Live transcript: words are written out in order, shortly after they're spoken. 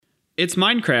It's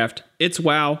Minecraft. It's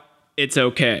WoW. It's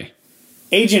okay.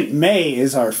 Agent May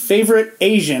is our favorite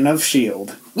Asian of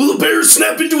S.H.I.E.L.D. Will a bear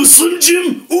snap into a Slim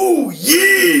Jim? Ooh,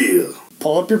 yeah!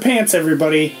 Pull up your pants,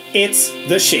 everybody. It's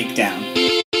the Shakedown.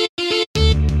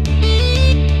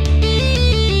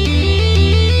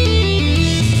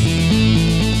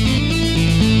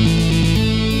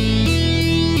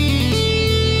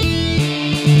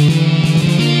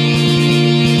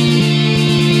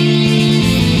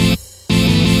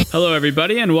 Hello,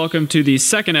 everybody, and welcome to the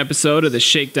second episode of the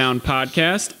Shakedown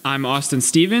podcast. I'm Austin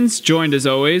Stevens, joined as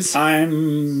always.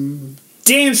 I'm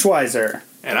Dan Schweizer.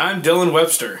 And I'm Dylan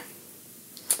Webster.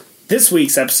 This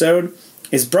week's episode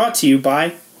is brought to you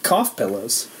by Cough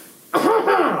Pillows.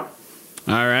 All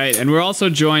right, and we're also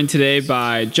joined today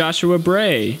by Joshua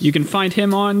Bray. You can find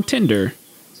him on Tinder.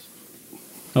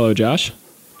 Hello, Josh.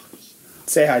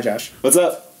 Say hi, Josh. What's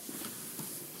up?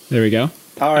 There we go.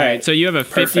 All right, so you have a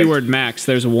 50-word max.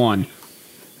 There's one.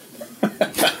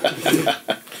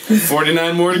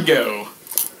 49 more to go.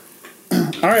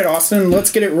 All right, Austin,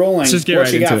 let's get it rolling. Let's just get what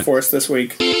right you got into it for us this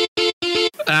week?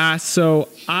 So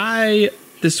I,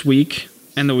 this week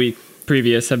and the week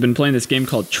previous, have been playing this game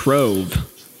called Trove,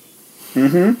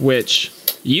 which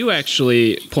you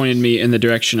actually pointed me in the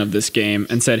direction of this game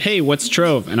and said, hey, what's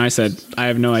Trove? And I said, I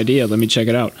have no idea. Let me check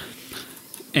it out.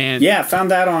 And yeah,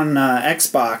 found that on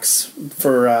Xbox.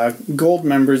 For Gold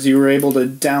members, you were able to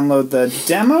download the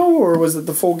demo, or was it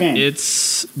the full game?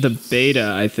 It's the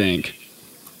beta, I think.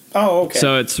 Oh, okay.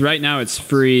 So right now it's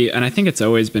free, and I think it's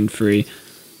always been free.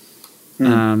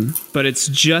 But it's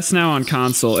just now on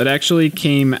console. It actually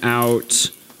came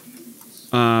out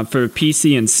for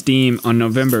PC and Steam on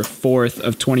November 4th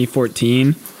of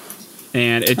 2014.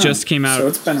 And it just came out. So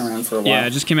it's been around for a while. Yeah,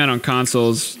 it just came out on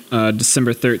consoles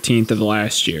December 13th of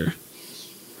last year.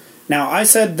 Now, I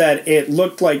said that it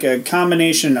looked like a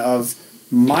combination of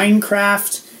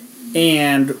Minecraft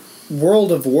and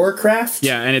World of Warcraft.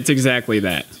 Yeah, and it's exactly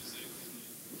that.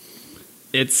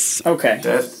 It's okay.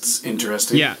 That's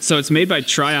interesting. Yeah, so it's made by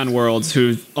Tryon Worlds,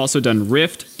 who've also done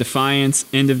Rift, Defiance,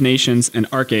 End of Nations, and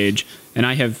Arcade, and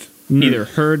I have neither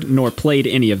heard nor played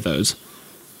any of those.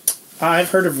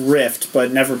 I've heard of Rift,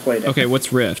 but never played it. Okay,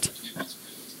 what's Rift?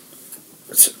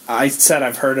 I said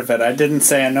I've heard of it. I didn't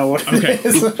say I know what it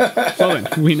is. Well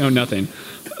then, we know nothing.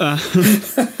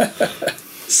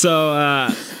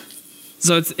 So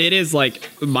it is like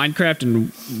Minecraft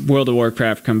and World of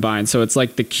Warcraft combined. So it's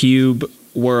like the cube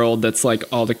world that's like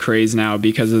all the craze now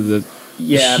because of the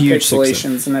huge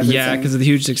pixelations and everything. Yeah, because of the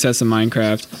huge success of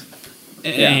Minecraft.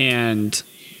 Yeah. And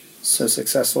so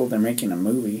successful, they're making a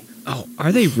movie. Oh,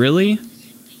 are they really?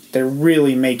 They're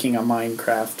really making a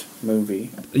Minecraft movie.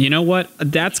 You know what?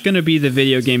 That's going to be the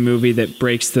video game movie that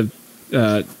breaks the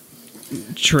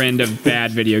trend of bad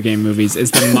video game movies.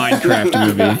 Is the Minecraft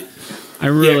movie? I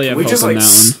really have hope on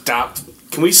that one.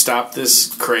 Can we stop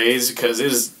this craze, because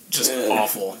it is just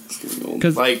awful?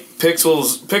 Because like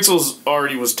Pixels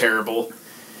already was terrible,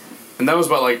 and that was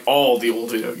about like all the old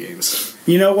video games.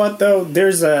 You know what though?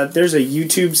 There's a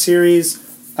YouTube series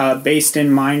based in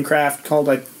Minecraft called,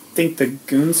 I think, the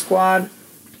Goon Squad,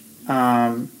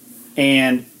 and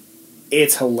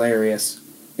it's hilarious.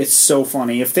 It's so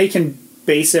funny. If they can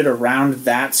base it around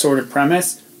that sort of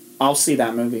premise, I'll see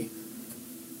that movie.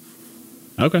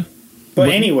 Okay. But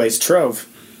anyways, Trove.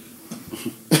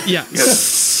 Yeah.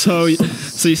 So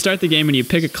you start the game and you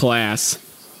pick a class,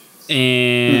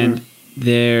 and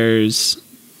there's,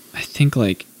 I think,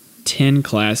 like 10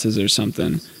 classes or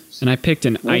something. And I picked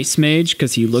an ice mage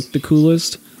because he looked the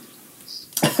coolest.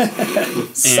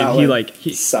 And Solid.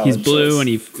 he's blue, and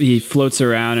he floats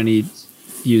around and he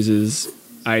uses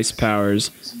ice powers.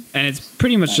 And it's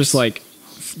pretty much just like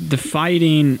the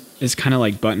fighting is kind of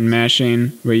like button mashing,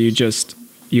 where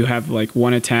you have like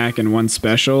one attack and one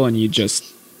special, and you just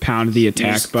pound the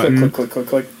attack button.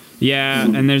 Click. Yeah,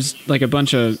 and there's like a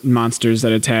bunch of monsters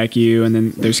that attack you, and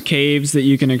then there's caves that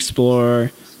you can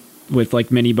explore with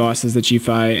like mini bosses that you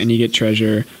fight, and you get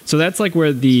treasure. So that's like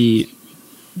where the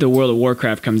World of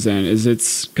Warcraft comes in.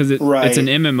 It's because it's an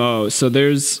MMO, so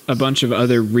there's a bunch of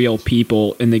other real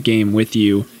people in the game with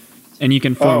you, and you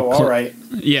can form. all right.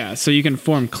 Yeah, so you can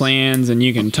form clans and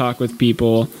you can talk with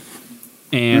people,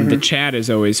 and the chat is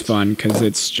always fun because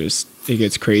it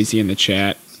gets crazy in the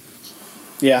chat.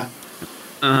 Yeah.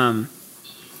 But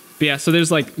yeah, so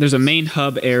there's a main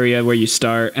hub area where you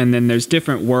start, and then there's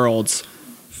different worlds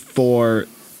for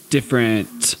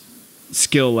different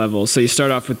skill levels. So you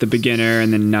start off with the beginner,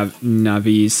 and then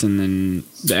novice, and then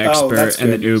the expert,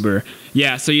 and then uber.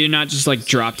 Yeah, so you're not just like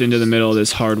dropped into the middle of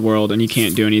this hard world and you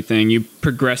can't do anything. You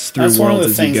progress through worlds as you go. That's one of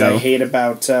the things I hate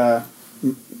about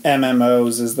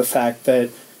MMOs is the fact that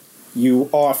you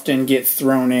often get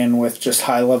thrown in with just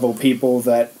high-level people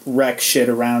that wreck shit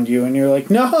around you, and you're like,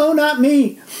 no, not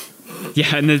me.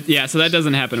 Yeah, so that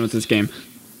doesn't happen with this game.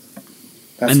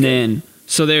 That's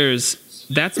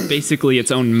basically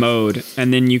its own mode,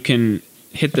 and then you can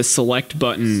hit the select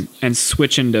button and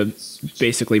switch into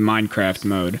basically Minecraft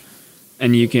mode,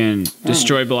 and you can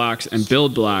destroy blocks and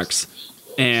build blocks.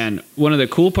 And one of the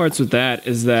cool parts with that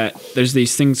is that there's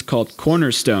these things called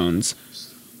cornerstones,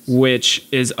 which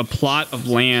is a plot of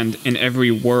land in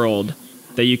every world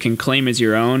that you can claim as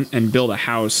your own and build a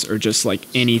house or just like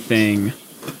anything,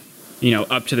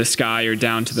 up to the sky or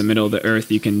down to the middle of the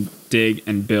earth you can dig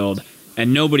and build.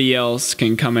 And nobody else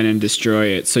can come in and destroy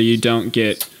it, so you don't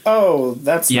get... Oh,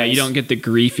 that's nice. You don't get the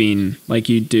griefing like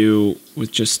you do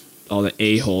with just all the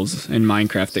a-holes in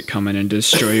Minecraft that come in and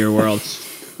destroy your world.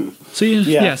 So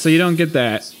you don't get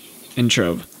that in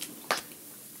Trove.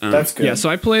 That's good. Yeah, so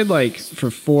I played for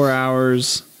 4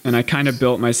 hours, and I kind of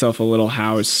built myself a little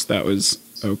house that was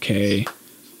okay.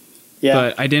 Yeah.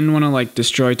 But I didn't want to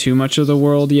destroy too much of the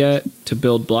world yet to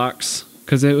build blocks,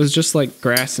 because it was just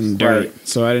grass and dirt, right.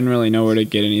 So I didn't really know where to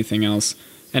get anything else.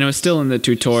 And it was still in the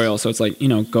tutorial, so it's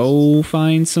go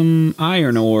find some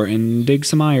iron ore and dig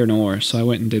some iron ore. So I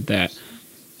went and did that.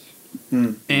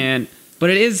 But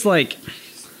it is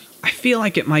I feel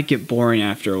like it might get boring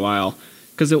after a while,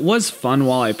 because it was fun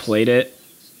while I played it,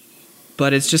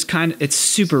 but it's just it's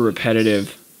super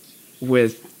repetitive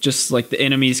with just the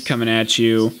enemies coming at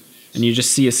you, and you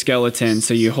just see a skeleton,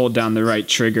 so you hold down the right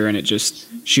trigger and it just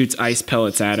shoots ice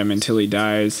pellets at him until he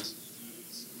dies.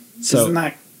 So, isn't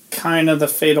that kind of the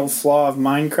fatal flaw of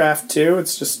Minecraft too?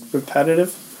 It's just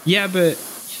repetitive. Yeah, but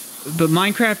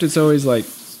Minecraft is always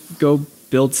go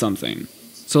build something.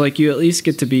 So you at least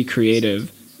get to be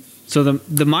creative. So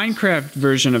the Minecraft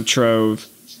version of Trove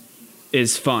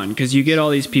is fun because you get all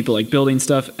these people building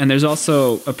stuff, and there's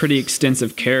also a pretty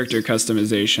extensive character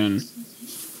customization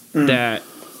that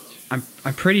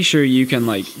I'm pretty sure you can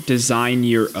design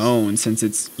your own, since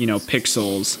it's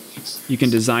pixels. You can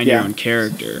design your own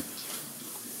character.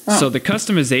 Oh. So the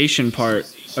customization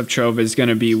part of Trove is going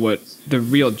to be what the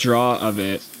real draw of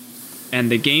it,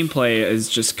 and the gameplay is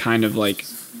just kind of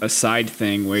a side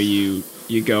thing where you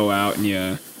go out and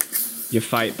you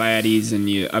fight baddies and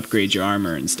you upgrade your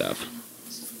armor and stuff.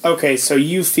 Okay, so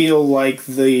you feel like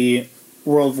the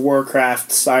World of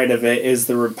Warcraft side of it is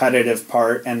the repetitive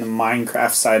part, and the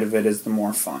Minecraft side of it is the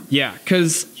more fun. Yeah,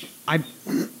 because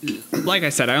like I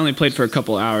said, I only played for a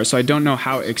couple hours, so I don't know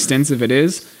how extensive it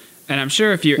is. And I'm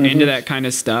sure if you're into that kind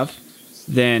of stuff,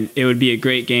 then it would be a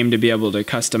great game to be able to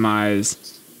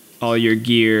customize all your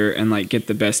gear and get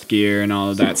the best gear and all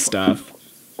of that stuff.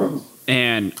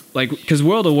 And because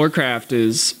World of Warcraft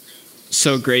is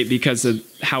so great because of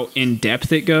how in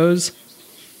depth it goes,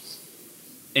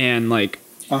 and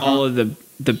all of the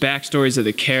backstories of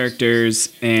the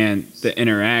characters and the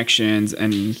interactions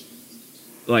and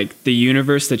the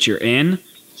universe that you're in.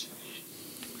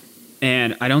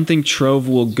 And I don't think Trove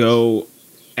will go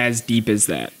as deep as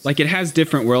that. It has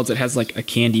different worlds. It has a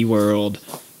candy world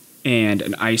and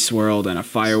an ice world and a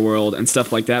fire world and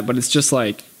stuff like that. But it's just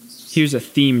here's a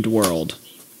themed world,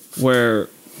 where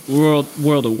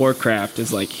World of Warcraft is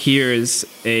here is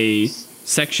a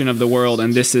section of the world,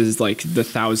 and this is the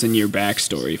 1,000-year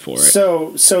backstory for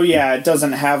it. So yeah, it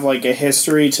doesn't have a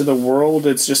history to the world.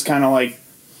 It's just kind of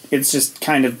it's just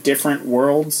kind of different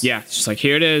worlds. Yeah, it's just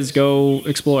here it is. Go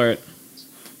explore it.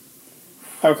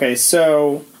 Okay,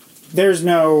 so there's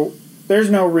no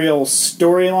real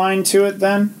storyline to it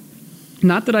then?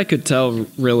 Not that I could tell,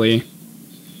 really.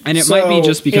 And it might be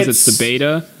just because it's the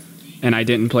beta and I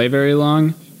didn't play very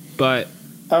long, but...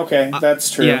 Okay,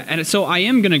 that's true. Yeah, and so I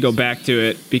am going to go back to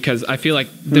it because I feel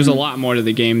there's a lot more to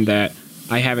the game that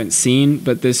I haven't seen,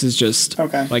 but this is just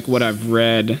what I've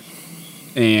read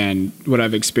and what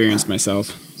I've experienced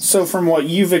myself. So from what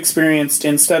you've experienced,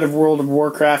 instead of World of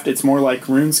Warcraft, it's more like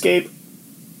RuneScape?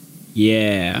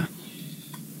 Yeah.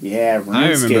 Yeah, RuneScape.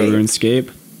 I remember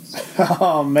RuneScape.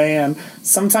 Oh, man.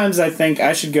 Sometimes I think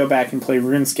I should go back and play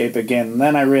RuneScape again, and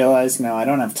then I realize, no, I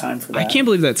don't have time for that. I can't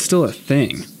believe that's still a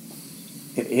thing.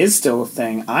 It is still a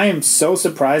thing. I am so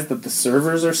surprised that the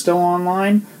servers are still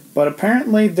online, but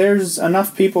apparently there's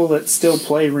enough people that still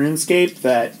play RuneScape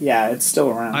that, yeah, it's still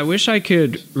around. I wish I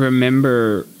could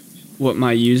remember what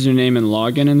my username and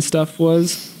login and stuff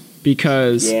was,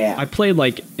 because I played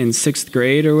in 6th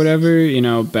grade or whatever,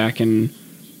 back in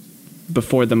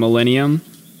before the millennium.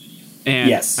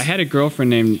 And I had a girlfriend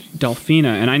named Delphina,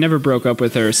 and I never broke up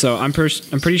with her, so I'm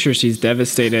pretty sure she's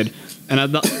devastated. And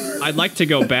I'd like to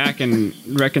go back and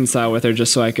reconcile with her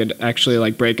just so I could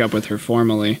actually break up with her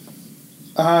formally.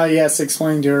 Yes,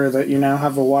 explain to her that you now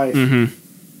have a wife.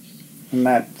 Mm-hmm. And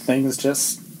that things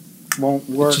just won't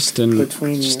work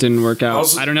between you. Just didn't work out.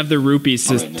 Also, I don't have the rupees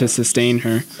to sustain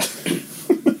her.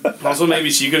 Also, maybe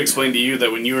she could explain to you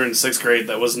that when you were in 6th grade,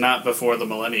 that was not before the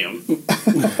millennium.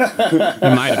 It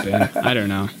might have been. I don't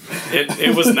know.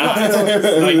 It was not.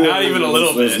 Like, not even a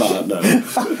little bit.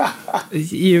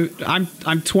 It's not, no.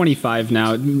 I'm 25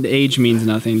 now. Age means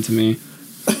nothing to me.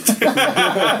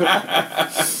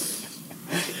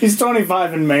 He's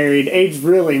 25 and married. Age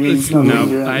really means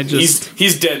nothing. No, I just...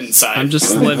 He's dead inside. I'm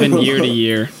just living year to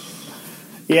year.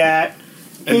 Yeah.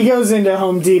 He goes into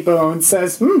Home Depot and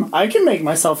says, I can make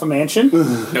myself a mansion.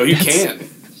 No, you can't.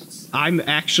 I'm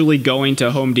actually going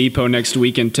to Home Depot next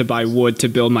weekend to buy wood to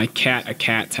build my cat a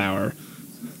cat tower.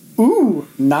 Ooh,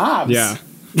 knobs. Yeah.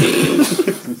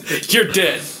 You're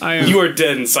dead. You are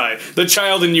dead inside. The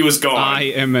child in you is gone.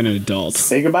 I am an adult.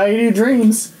 Say goodbye to your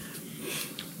dreams.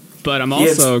 But I'm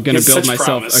also going to build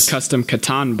myself promise. a custom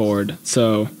Catan board.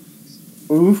 So,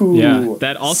 Ooh. yeah,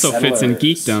 that also fits in settlers.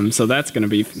 Geekdom. So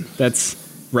that's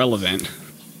relevant.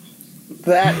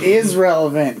 That is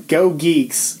relevant. Go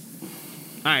Geeks.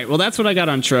 All right, well, that's what I got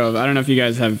on Trove. I don't know if you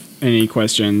guys have any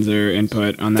questions or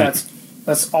input on that.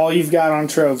 That's all you've got on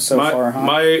Trove so far, huh?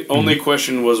 My only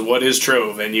question was, what is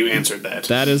Trove? And you answered that.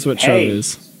 That is what Trove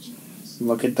is.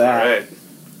 Look at that. All right.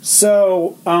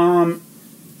 So,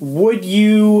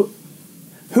 who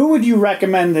would you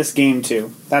recommend this game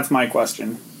to? That's my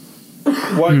question.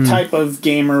 What type of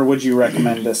gamer would you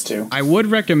recommend this to? I would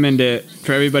recommend it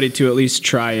for everybody to at least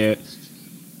try it.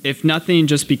 If nothing,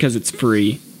 just because it's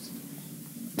free.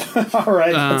 All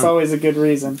right, that's always a good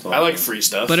reason. I like free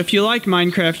stuff. But if you like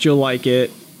Minecraft, you'll like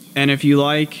it. And if you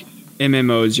like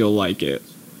MMOs, you'll like it.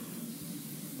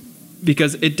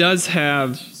 Because it does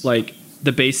have, like,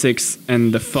 the basics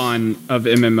and the fun of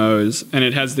MMOs, and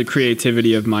it has the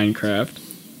creativity of Minecraft.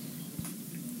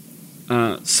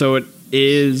 So it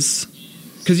is...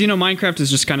 Because, Minecraft is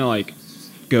just kind of like,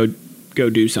 go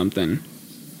do something.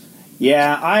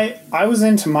 Yeah, I was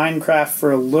into Minecraft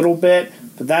for a little bit,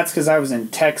 but that's because I was in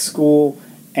tech school,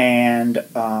 and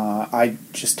I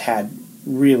just had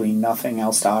really nothing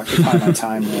else to occupy my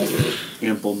time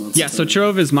with. Yeah, so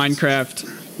Trove is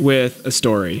Minecraft with a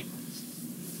story.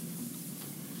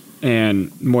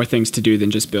 And more things to do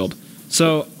than just build.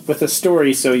 So with a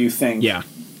story, so you think. Yeah.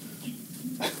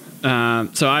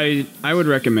 So I would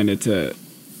recommend it to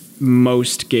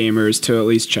most gamers to at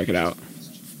least check it out.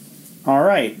 All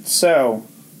right, so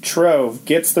Trove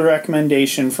gets the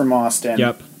recommendation from Austin.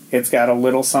 Yep. It's got a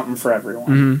little something for everyone.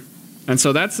 Mm-hmm. And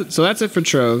so that's it for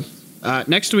Trove.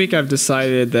 Next week, I've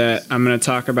decided that I'm going to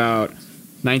talk about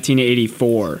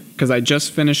 1984 because I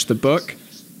just finished the book,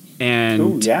 and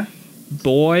Ooh, yeah.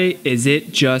 Boy, is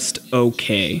it just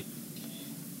okay.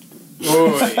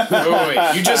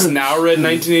 Wait. You just now read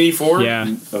 1984?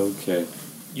 Yeah. Okay.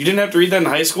 You didn't have to read that in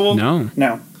high school? No.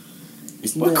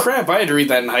 Well, crap, I had to read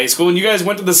that in high school, and you guys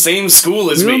went to the same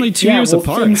school as We were me. only 2 years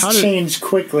apart. Things change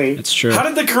quickly. That's true. How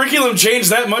did the curriculum change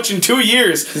that much in 2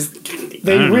 years?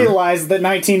 They realized that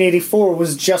 1984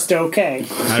 was just okay.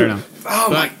 I don't know. Oh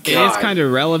But my it god. is kind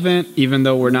of relevant, even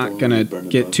though we're not going to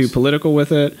get too political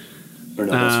with it. Or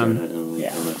no, that's right. I don't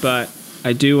know. But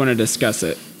I do want to discuss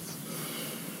it.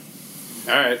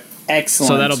 Alright. Excellent.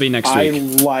 So that'll be next I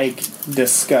week. like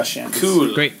discussions.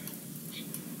 Cool. Great.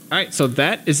 All right, so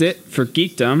that is it for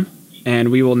Geekdom, and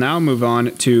we will now move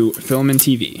on to film and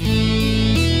TV.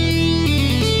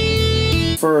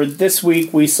 For this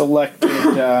week, we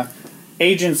selected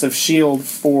Agents of S.H.I.E.L.D.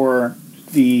 for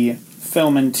the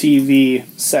film and TV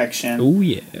section. Oh,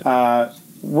 yeah.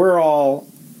 We're all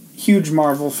huge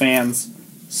Marvel fans,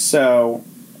 so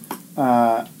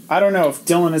I don't know if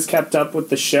Dylan has kept up with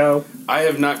the show. I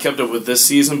have not kept up with this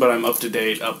season, but I'm up to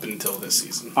date up until this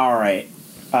season. All right.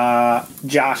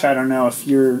 Josh, I don't know if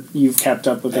you've kept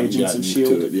up with Agents of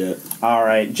S.H.I.E.L.D. to it yet. All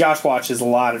right. Josh watches a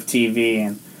lot of TV,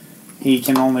 and he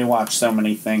can only watch so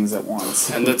many things at once.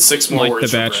 And that's 6 more Like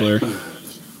words The for Bachelor. Bray.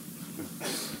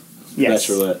 Yes.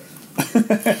 Bachelorette.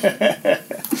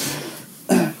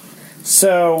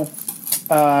 So,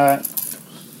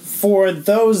 for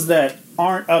those that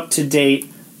aren't up to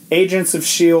date, Agents of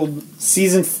S.H.I.E.L.D.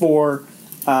 Season 4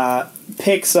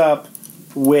 picks up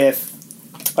with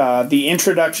the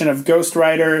introduction of Ghost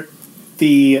Rider,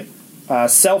 the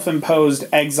self-imposed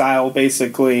exile,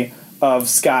 basically, of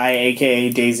Skye,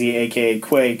 a.k.a. Daisy, a.k.a.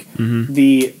 Quake,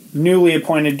 the newly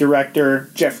appointed director,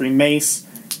 Jeffrey Mace,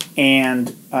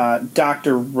 and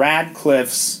Dr.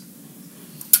 Radcliffe's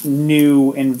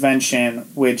new invention,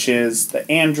 which is the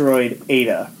android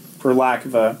Ada, for lack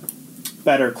of a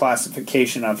better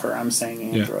classification of her. I'm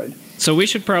saying android. So we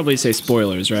should probably say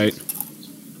spoilers, right?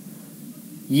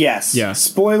 Yes. Yeah.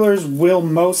 Spoilers will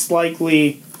most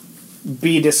likely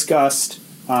be discussed.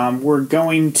 We're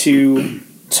going to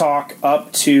talk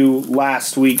up to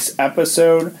last week's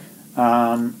episode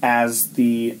as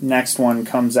the next one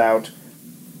comes out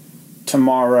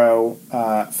tomorrow,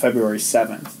 February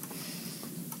 7th.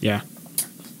 Yeah.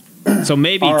 So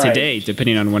maybe All right. today,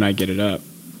 depending on when I get it up.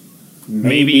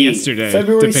 Maybe yesterday,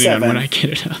 February depending 7th. on when I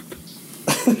get it up.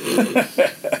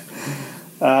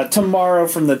 Tomorrow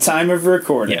from the time of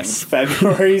recording. Yes.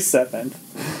 February 7th.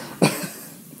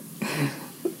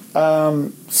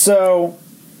 So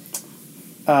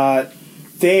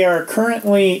they are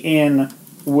currently in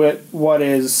what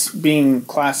is being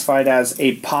classified as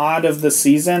a pod of the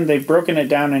season. They've broken it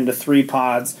down into 3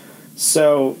 pods.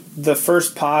 So the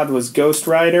first pod was Ghost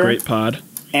Rider. Great pod.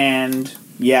 And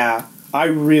yeah, I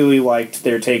really liked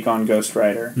their take on Ghost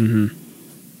Rider. Mm-hmm.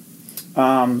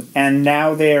 And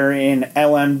now they're in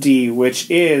LMD,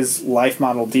 which is Life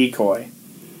Model Decoy.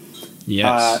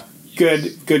 Yes.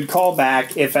 Good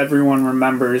callback if everyone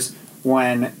remembers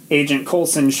when Agent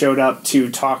Coulson showed up to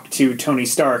talk to Tony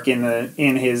Stark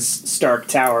in his Stark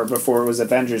Tower before it was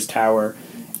Avengers Tower,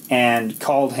 and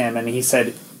called him, and he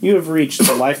said, "You have reached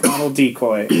the Life Model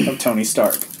Decoy of Tony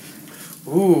Stark.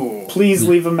 Ooh. Please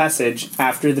leave a message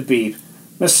after the beep.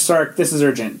 Mr. Stark, this is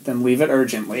urgent. Then leave it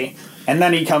urgently." And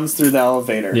then he comes through the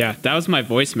elevator. Yeah, that was my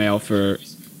voicemail for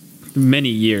many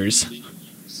years.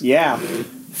 Yeah.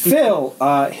 Phil,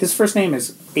 his first name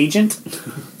is Agent.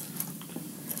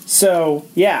 So,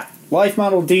 yeah, life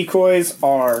model decoys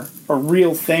are a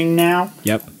real thing now.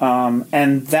 Yep.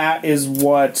 And that is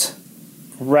what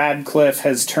Radcliffe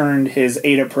has turned his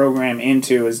ADA program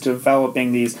into, is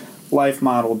developing these life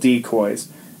model decoys.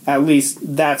 At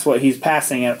least that's what he's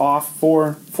passing it off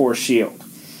for S.H.I.E.L.D.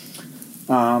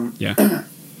 Yeah.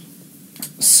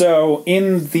 So,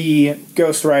 in the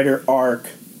Ghost Rider arc,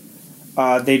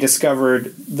 they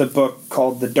discovered the book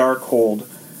called The Darkhold,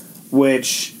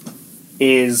 which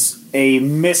is a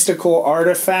mystical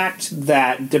artifact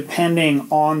that, depending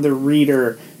on the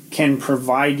reader, can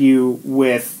provide you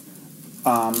with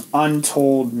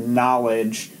untold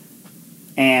knowledge.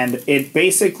 And it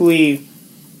basically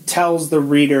tells the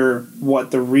reader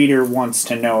what the reader wants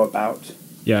to know about.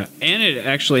 Yeah, and it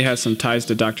actually has some ties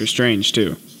to Doctor Strange,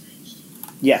 too.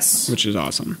 Yes. Which is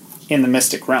awesome. In the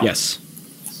mystic realm. Yes.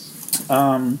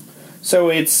 So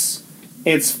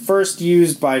it's first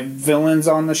used by villains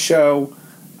on the show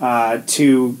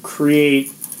to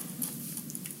create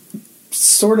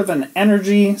sort of an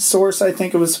energy source, I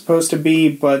think it was supposed to be,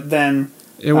 but then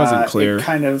it wasn't clear. It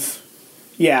kind of,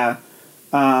 yeah,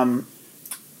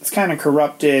 it's kind of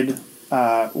corrupted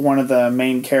one of the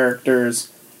main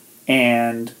characters,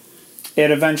 and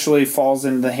it eventually falls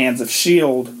into the hands of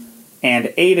S.H.I.E.L.D.,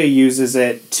 and Ada uses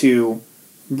it to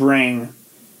bring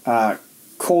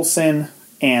Coulson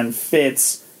and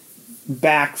Fitz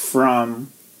back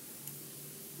from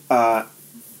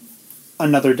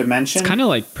another dimension. It's kind of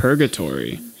like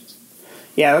purgatory.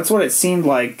 Yeah, that's what it seemed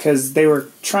like, because they were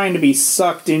trying to be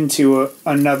sucked into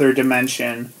another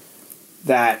dimension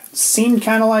that seemed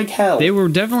kind of like hell. They were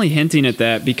definitely hinting at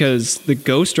that, because the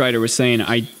Ghost Rider was saying,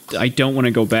 I don't want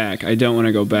to go back. I don't want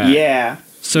to go back. Yeah.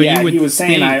 So yeah, you would he was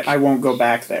saying, think, I won't go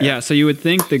back there. Yeah, so you would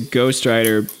think the Ghost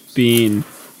Rider, being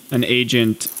an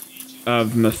agent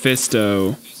of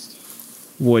Mephisto,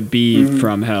 would be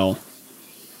from hell.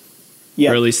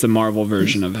 Yeah. Or at least the Marvel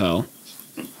version of hell.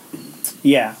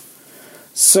 Yeah.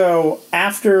 So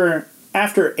after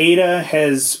Ada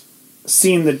has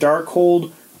seen the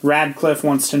Darkhold, Radcliffe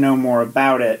wants to know more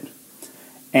about it.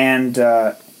 And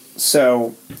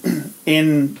so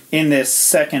in this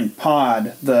second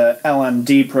pod, the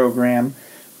LMD program,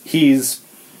 he's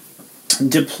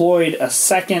deployed a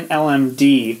second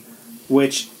LMD,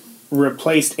 which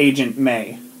replaced Agent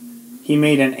May. He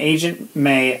made an Agent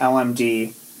May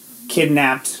LMD,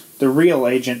 kidnapped the real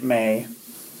Agent May,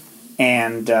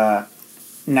 and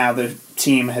now the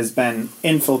team has been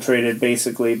infiltrated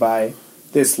basically by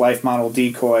this life model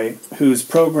decoy, whose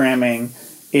programming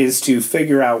is to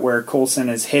figure out where Coulson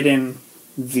has hidden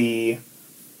the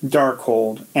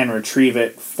Darkhold and retrieve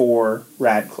it for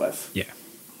Radcliffe. Yeah.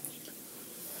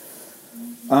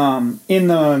 In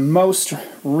the most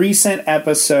recent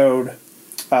episode,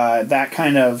 that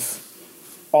kind of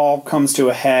all comes to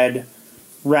a head.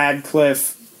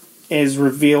 Radcliffe is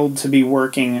revealed to be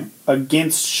working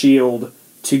against S.H.I.E.L.D.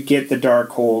 to get the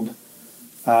Darkhold.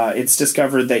 It's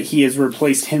discovered that he has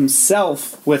replaced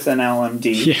himself with an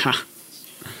LMD. Yeah.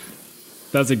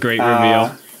 That's a great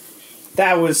reveal.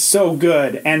 That was so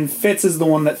good. And Fitz is the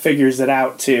one that figures it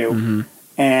out, too. Mm-hmm.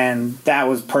 And that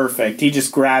was perfect. He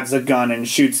just grabs a gun and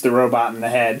shoots the robot in the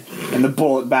head, and the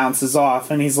bullet bounces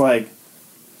off, and he's like,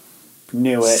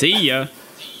 knew it. See ya.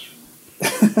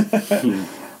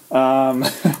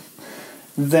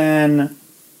 Then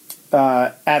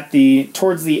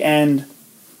towards the end,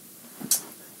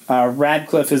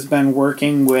 Radcliffe has been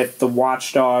working with the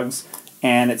Watchdogs,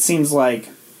 and it seems like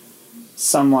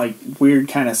some like weird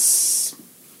kind of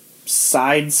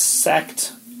side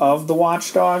sect of the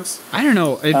Watchdogs. I don't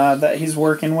know. That he's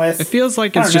working with. It feels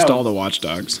like it's just all the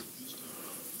Watchdogs.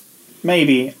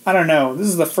 Maybe. I don't know. This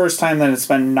is the first time that it's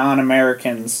been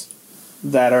non-Americans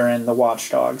that are in the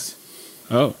Watchdogs.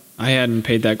 Oh, I hadn't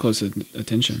paid that close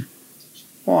attention.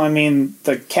 Well, I mean,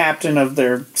 the captain of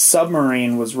their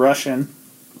submarine was Russian.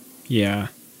 Yeah.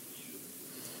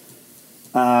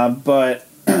 But,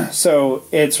 so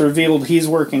it's revealed he's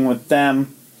working with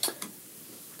them.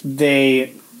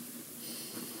 They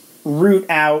root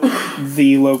out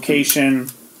the location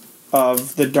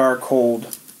of the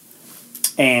Darkhold,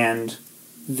 and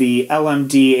the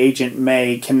LMD agent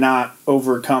May cannot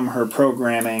overcome her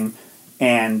programming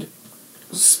and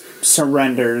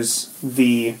surrenders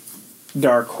the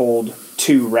Darkhold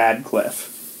to Radcliffe.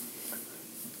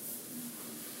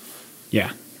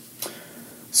 Yeah.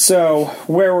 So,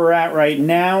 where we're at right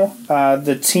now,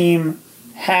 the team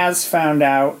has found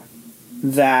out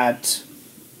that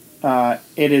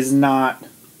it is not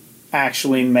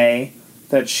actually May,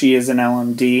 that she is an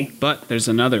LMD. But there's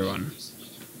another one.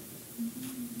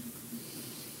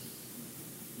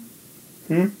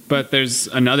 But there's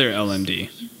another LMD.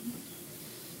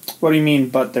 What do you mean,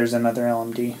 but there's another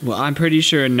LMD? Well, I'm pretty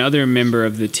sure another member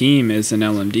of the team is an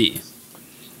LMD.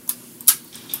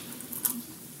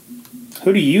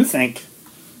 Who do you think?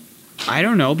 I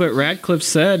don't know, but Radcliffe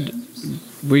said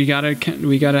we gotta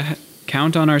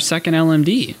count on our second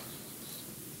LMD.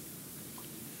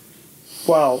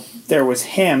 Well, there was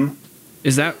him.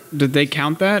 Did they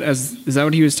count that as? Is that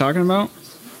what he was talking about?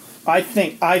 I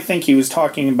think he was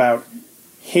talking about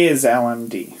his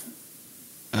LMD.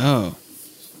 Oh.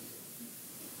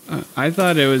 I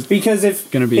thought it was because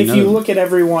if you look at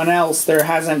everyone else, there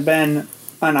hasn't been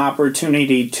an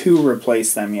opportunity to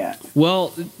replace them yet.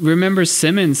 Well, remember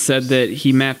Simmons said that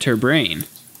he mapped her brain.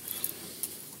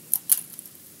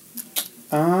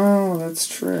 Oh, that's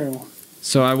true.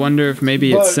 So I wonder if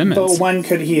maybe it's Simmons. But when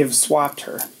could he have swapped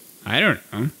her? I don't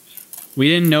know. We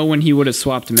didn't know when he would have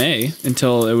swapped May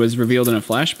until it was revealed in a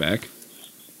flashback.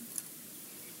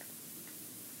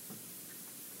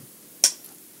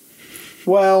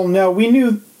 Well, no, we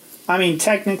knew. I mean,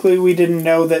 technically, we didn't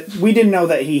know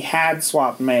that he had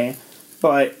swapped May,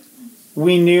 but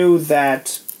we knew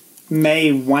that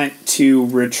May went to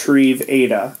retrieve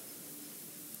Ada.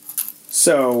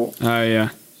 So, yeah.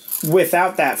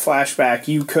 Without that flashback,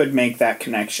 you could make that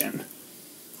connection.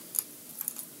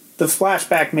 The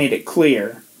flashback made it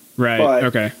clear. Right,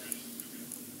 okay.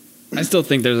 I still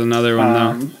think there's another one,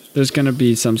 though. There's going to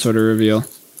be some sort of reveal.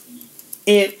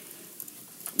 It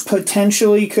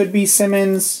potentially could be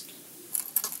Simmons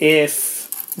if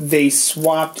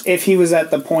he was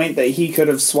at the point that he could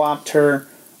have swapped her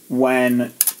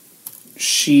when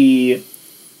she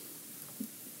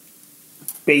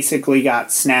basically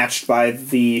got snatched by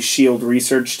the SHIELD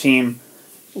research team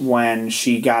when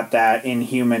she got that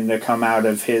Inhuman to come out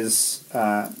of his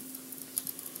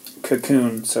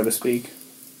cocoon, so to speak.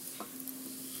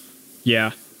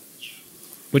 Yeah.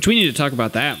 Which we need to talk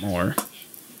about that more.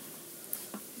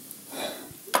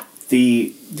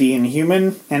 The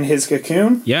Inhuman and his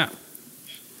cocoon? Yeah.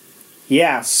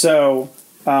 Yeah, so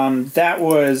that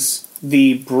was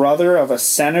the brother of a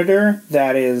senator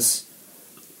that is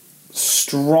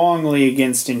strongly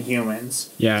against Inhumans.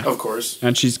 Yeah. Of course.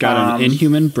 And she's got an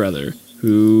Inhuman brother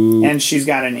who... And she's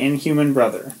got an Inhuman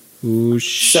brother. Who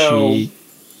she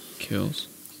kills.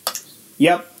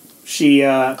 Yep. She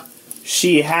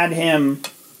had him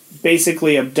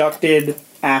basically abducted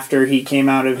after he came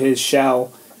out of his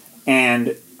shell,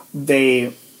 and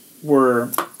they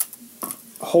were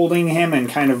holding him and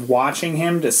kind of watching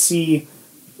him to see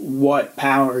what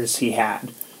powers he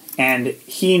had. And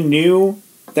he knew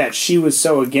that she was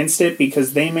so against it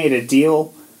because they made a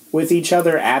deal with each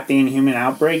other at the Inhuman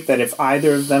outbreak that if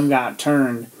either of them got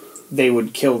turned, they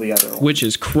would kill the other one. Which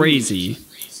is crazy.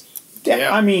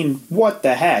 Yeah. I mean, what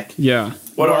the heck? Yeah.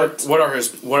 What are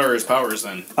his powers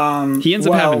then? He ends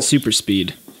up having super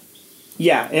speed.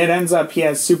 Yeah, it ends up he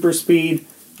has super speed,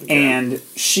 and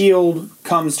SHIELD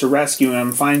comes to rescue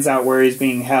him, finds out where he's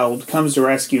being held, comes to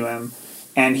rescue him,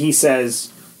 and he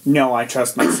says, "No, I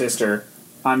trust my sister.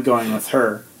 I'm going with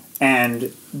her."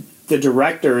 And the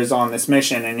director is on this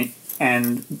mission,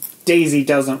 and Daisy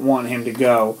doesn't want him to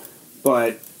go,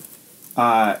 but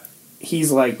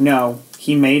he's like, no,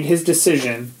 he made his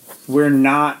decision. We're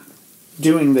not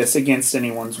doing this against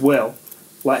anyone's will.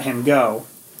 Let him go.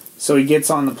 So he gets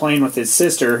on the plane with his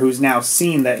sister, who's now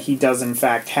seen that he does in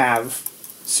fact have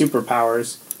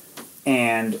superpowers,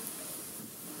 and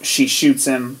she shoots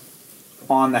him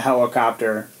on the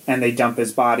helicopter, and they dump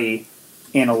his body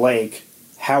in a lake.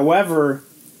 However,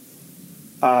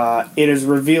 it is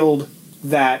revealed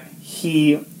that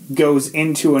he goes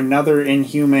into another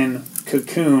inhuman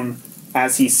cocoon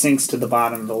as he sinks to the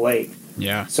bottom of the lake.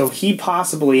 Yeah. So he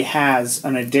possibly has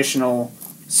an additional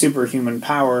superhuman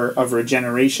power of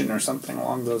regeneration or something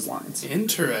along those lines.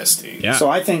 Interesting. Yeah. So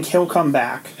I think he'll come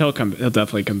back. He'll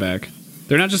definitely come back.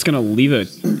 They're not just going to leave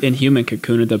an inhuman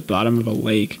cocoon at the bottom of a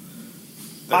lake.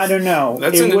 I don't know.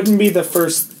 It wouldn't be the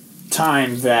first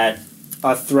time that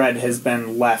a thread has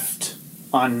been left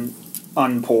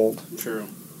unpulled. True.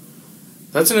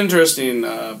 That's an interesting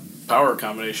power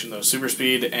combination, though. Super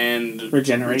speed and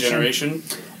regeneration.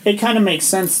 It kind of makes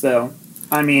sense, though.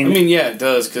 I mean, yeah, it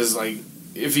does, because, like,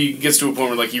 if he gets to a point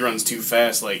where, like, he runs too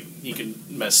fast, like, he can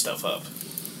mess stuff up.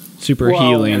 Super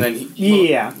healing. And then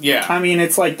yeah. I mean,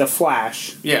 it's like the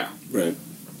Flash. Yeah. Right.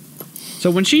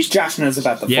 So when she's... Josh knows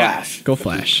about the Flash. Go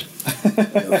Flash.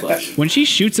 No Flash. When she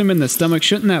shoots him in the stomach,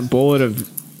 shouldn't that bullet have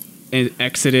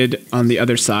exited on the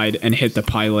other side and hit the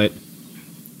pilot?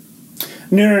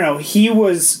 No. She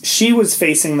was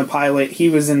facing the pilot. He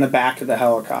was in the back of the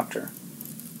helicopter.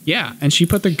 Yeah, and she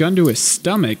put the gun to his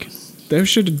stomach. There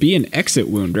should be an exit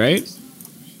wound, right?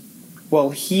 Well,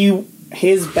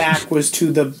 his back was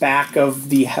to the back of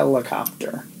the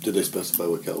helicopter. Did they specify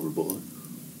what caliber bullet?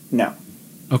 No.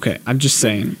 Okay, I'm just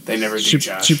saying. They never do,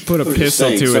 Josh. She put a pistol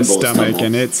to his stomach,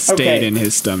 and it stayed in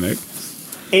his stomach.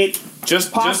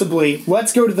 Possibly.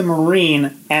 Let's go to the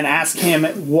Marine and ask him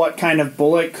what kind of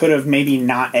bullet could have maybe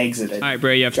not exited. All right,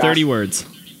 Bray, you have 30 words.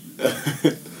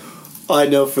 I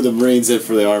know for the Marines and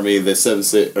for the Army, the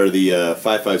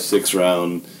 5.56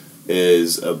 round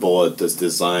is a bullet that's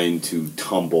designed to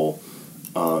tumble.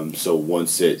 So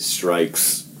once it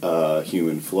strikes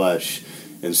human flesh,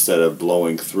 instead of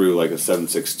blowing through like a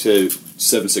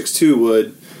 7.62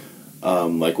 would,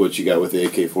 like what you got with the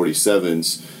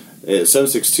AK-47s,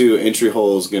 7.62 entry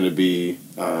hole is going to be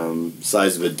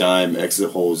size of a dime,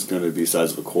 exit hole is going to be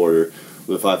size of a quarter.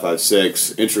 With a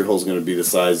 5.56, entry hole is going to be the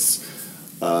size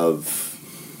of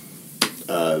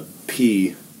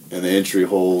P, and the entry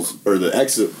holes or the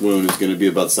exit wound is going to be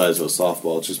about the size of a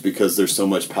softball, just because there's so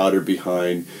much powder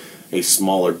behind a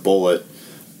smaller bullet,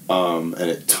 and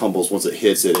it tumbles. Once it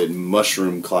hits it, it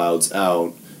mushroom clouds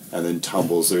out and then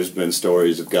tumbles. There's been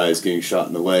stories of guys getting shot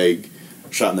in the leg,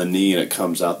 shot in the knee, and it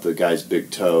comes out the guy's big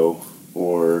toe,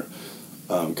 or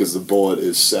because the bullet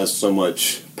has so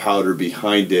much powder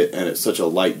behind it, and it's such a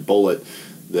light bullet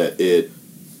that it,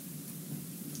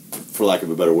 for lack of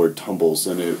a better word, tumbles.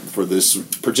 And for this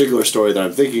particular story that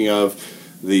I'm thinking of,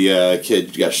 the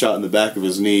kid got shot in the back of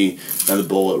his knee, and the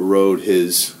bullet rode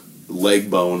his leg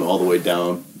bone all the way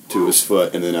down to his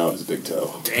foot, and then out his big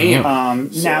toe. Damn.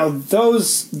 Now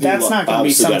that's not going to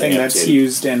be something that's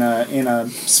used in a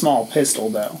small pistol,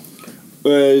 though.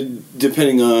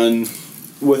 Depending on,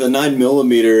 with a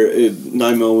 9mm,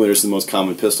 9mm is the most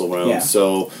common pistol round. Yeah.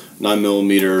 So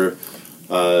 9mm,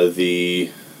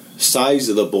 the size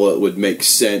of the bullet would make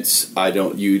sense.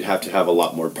 You'd have to have a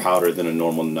lot more powder than a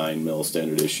normal 9mm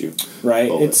standard issue. Right.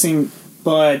 bullet. It seemed.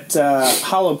 But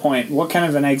hollow point, what kind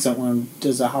of an exit wound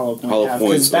does a hollow point have? Hollow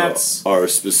points are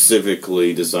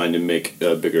specifically designed to make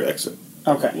bigger exit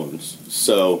wounds.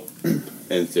 So,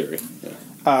 in theory,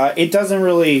 yeah. It doesn't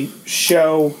really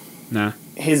show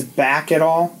his back at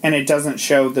all, and it doesn't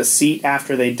show the seat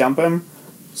after they dump him,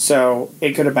 so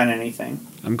it could have been anything.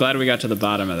 I'm glad we got to the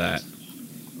bottom of that.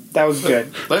 That was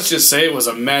good. Let's just say it was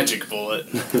a magic bullet.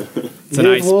 It's an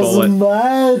ice bullet. It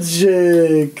was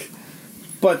magic.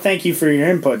 But thank you for your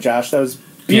input, Josh. That was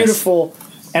beautiful,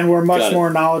 and we're much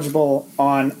more knowledgeable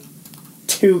on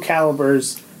two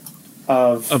calibers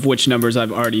of which numbers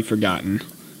I've already forgotten.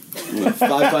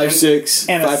 5.56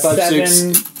 and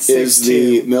 5.56 is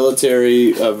the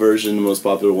military version, the most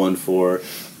popular one for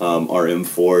our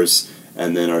M4s,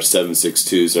 and then our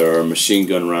 7.62s are our machine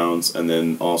gun rounds, and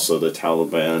then also the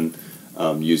Taliban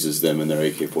uses them in their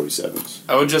AK-47s.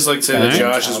 I would just like to say that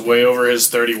Josh is way over his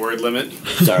 30-word limit.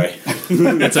 Sorry.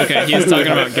 It's okay. He was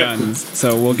talking about guns,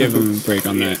 so we'll give him a break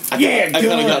on that. I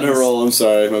kind of got in a roll. I'm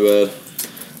sorry. My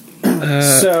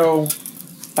bad. So,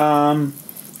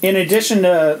 in addition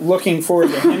to looking forward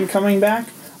to him coming back,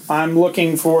 I'm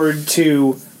looking forward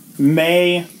to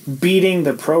May beating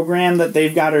the program that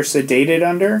they've got her sedated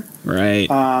under.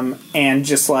 Right. And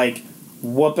just like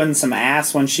whooping some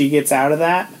ass when she gets out of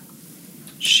that.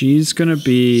 She's gonna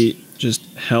be just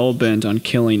hell-bent on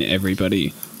killing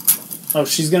everybody. Oh,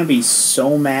 she's gonna be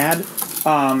so mad.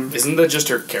 Isn't that just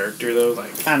her character, though?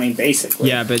 Like, I mean, basically.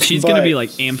 Yeah, but she's gonna be, like,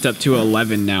 amped up to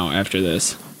 11 now after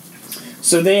this.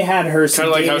 So they had her kind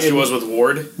of like how she was with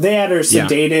Ward. They had her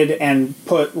sedated and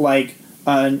put, like,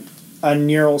 a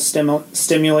neural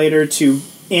stimulator to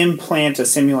implant a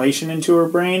simulation into her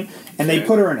brain, and they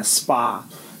put her in a spa.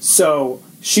 So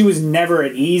she was never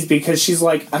at ease because she's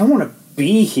like, I don't want to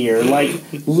be here. Like,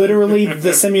 literally,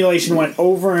 the simulation went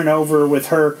over and over with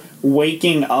her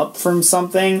waking up from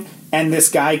something, and this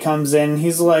guy comes in.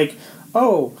 He's like,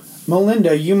 oh,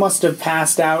 Melinda, you must have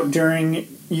passed out during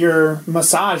your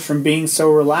massage from being so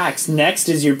relaxed. Next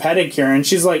is your pedicure. And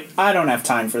she's like, I don't have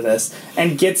time for this.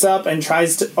 And gets up and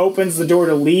opens the door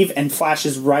to leave and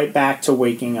flashes right back to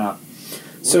waking up.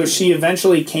 So she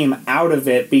eventually came out of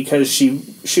it because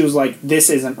she was like, this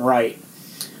isn't right.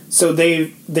 So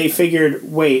they figured,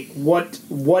 wait,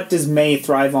 what does May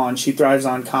thrive on? She thrives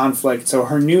on conflict. So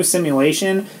her new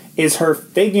simulation is her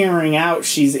figuring out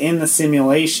she's in the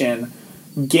simulation,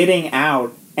 getting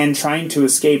out, and trying to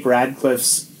escape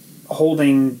Radcliffe's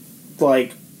holding,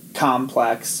 like,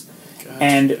 complex. Gotcha.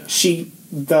 And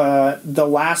the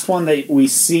last one that we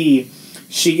see,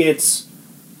 she gets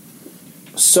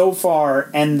so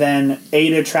far, and then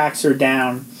Ada tracks her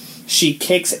down. She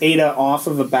kicks Ada off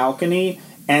of a balcony,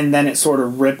 and then it sort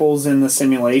of ripples in the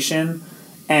simulation,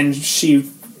 and she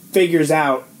figures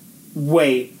out,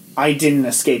 wait, I didn't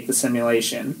escape the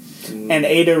simulation. And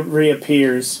Ada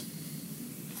reappears.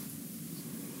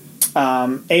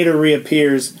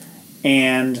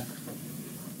 And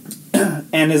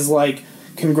is like,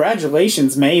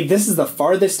 congratulations, May, this is the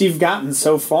farthest you've gotten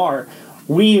so far.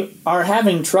 We are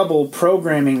having trouble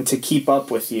programming to keep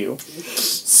up with you.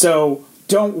 So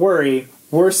don't worry,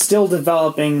 we're still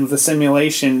developing the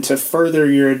simulation to further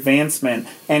your advancement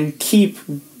and keep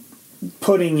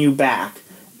putting you back.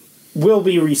 We'll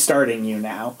be restarting you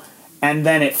now. And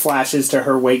then it flashes to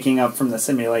her waking up from the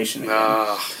simulation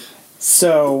again.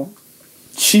 So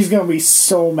she's going to be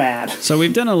so mad. So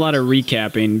we've done a lot of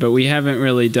recapping, but we haven't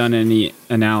really done any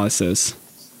analysis.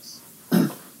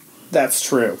 That's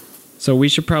true. So we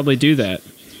should probably do that.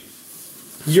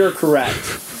 You're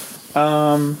correct.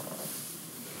 Well,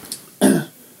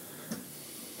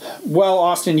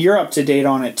 Austin, you're up to date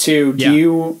on it too.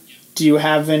 Do you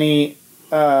have any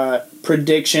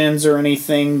predictions or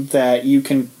anything that you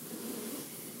can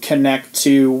connect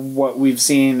to what we've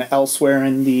seen elsewhere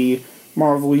in the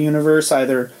Marvel Universe,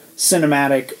 either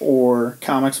cinematic or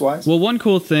comics-wise? Well, one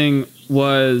cool thing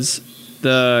was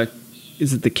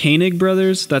is it the Koenig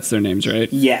brothers? That's their names,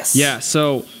 right? Yes. Yeah,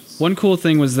 so one cool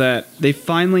thing was that they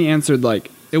finally answered,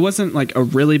 like, it wasn't like a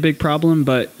really big problem,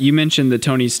 but you mentioned the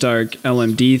Tony Stark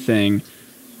LMD thing.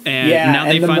 And now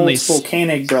they finally multiple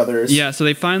Koenig brothers. Yeah, so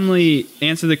they finally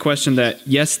answered the question that,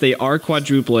 yes, they are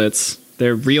quadruplets.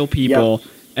 They're real people. Yep.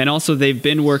 And also they've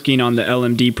been working on the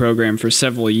LMD program for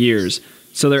several years.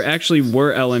 So there actually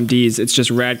were LMDs. It's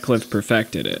just Radcliffe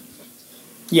perfected it.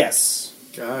 Yes.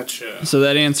 Gotcha. So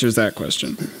that answers that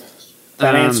question.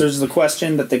 That answers the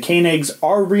question that the Koenigs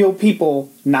are real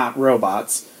people, not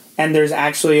robots. And there's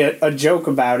actually a joke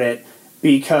about it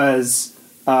because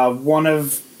one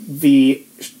of the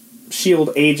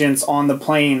S.H.I.E.L.D. agents on the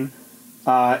plane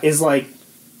is like,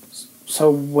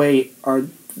 so wait, are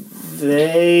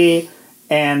they...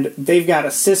 And they've got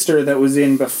a sister that was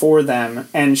in before them,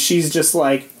 and she's just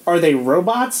like, are they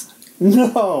robots?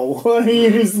 No. What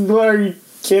are you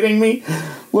kidding me?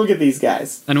 Look at these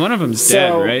guys. And one of them's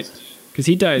dead, right? Because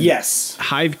he died. Yes.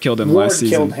 Hive killed him last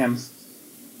season. Ward killed him.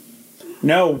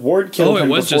 No, Ward killed him. Oh, it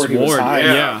was just Ward.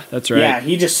 Yeah, that's right. Yeah,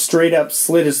 he just straight up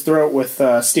slit his throat with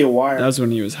steel wire. That was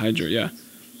when he was Hydra, yeah.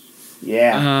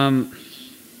 Yeah.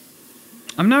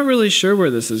 I'm not really sure where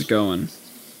this is going.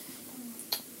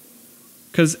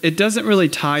 Because it doesn't really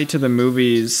tie to the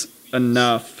movies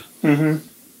enough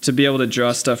to be able to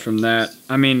draw stuff from that.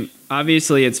 I mean,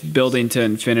 obviously it's building to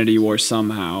Infinity War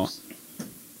somehow.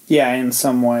 Yeah, in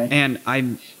some way. And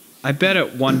I bet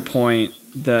at one point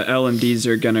the LMDs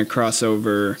are going to cross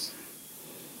over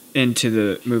into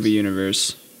the movie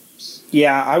universe.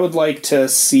 Yeah, I would like to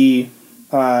see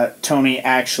Tony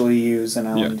actually use an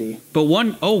LMD. Yeah. But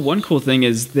one cool thing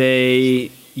is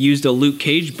they used a Luke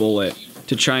Cage bullet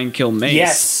to try and kill Mace.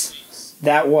 Yes,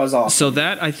 that was awesome. So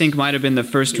that, I think, might have been the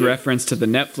first reference to the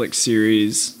Netflix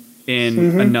series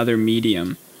in another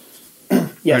medium.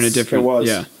 Yes, or in a different, it was.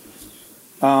 Yeah.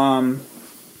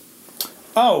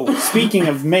 Oh, speaking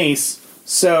of Mace,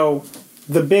 so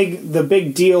the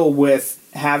big deal with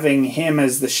having him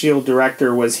as the SHIELD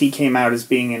director was he came out as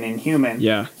being an Inhuman.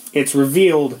 Yeah. It's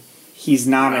revealed he's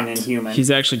not an Inhuman. He's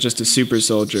actually just a super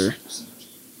soldier.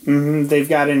 They've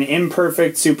got an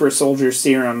imperfect super soldier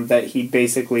serum that he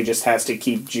basically just has to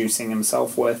keep juicing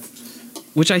himself with.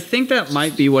 Which I think that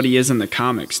might be what he is in the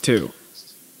comics, too.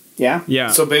 Yeah?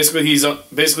 Yeah. So basically he's on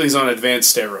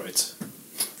advanced steroids.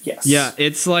 Yes. Yeah,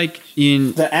 it's like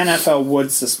in... The NFL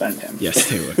would suspend him. Yes,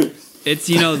 they would. It's,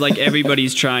 like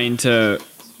everybody's trying to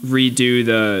redo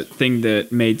the thing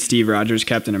that made Steve Rogers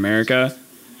Captain America.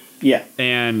 Yeah.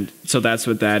 And so that's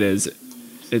what that is.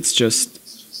 It's just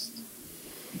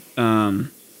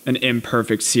an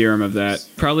imperfect serum of that.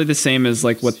 Probably the same as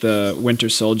like what the Winter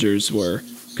Soldiers were.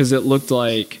 Because it looked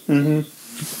like the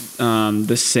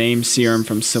same serum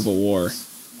from Civil War.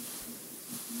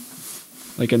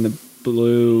 Like in the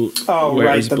blue. Oh,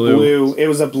 right, the blue. It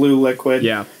was a blue liquid.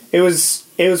 Yeah. It was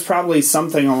probably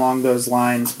something along those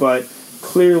lines, but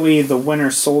clearly the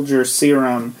Winter Soldier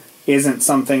serum isn't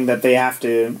something that they have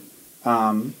to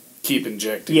keep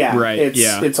injecting. Yeah, right.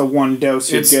 It's a one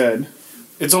dose. You're good.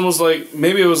 It's almost like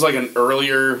maybe it was like an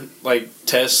earlier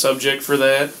test subject for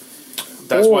that.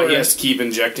 That's why he has to keep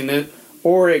injecting it.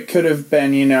 Or it could have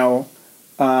been,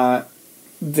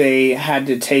 they had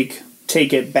to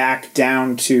take it back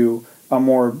down to a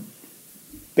more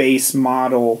base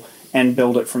model and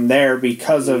build it from there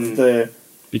because of the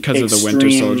Winter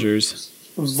Soldiers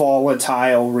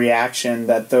volatile reaction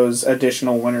that those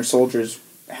additional Winter Soldiers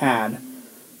had.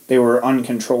 They were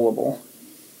uncontrollable.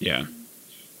 Yeah.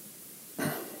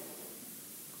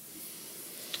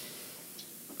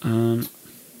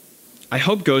 I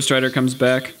hope Ghost Rider comes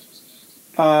back.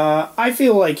 I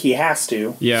feel like he has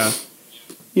to. Yeah.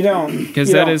 You don't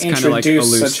because that is kind of like a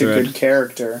loose such thread. a good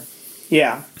character.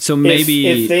 Yeah. So maybe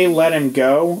if they let him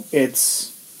go,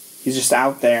 he's just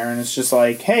out there, and it's just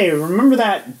like, hey, remember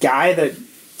that guy that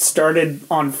started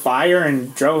on fire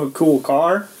and drove a cool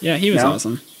car? Yeah, he was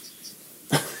awesome.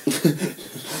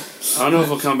 I don't know if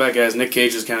he'll come back as Nick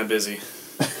Cage is kind of busy.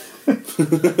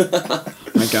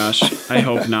 My gosh, I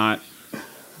hope not.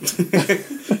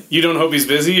 You don't hope he's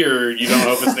busy, or you don't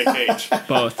hope it's Nick Cage?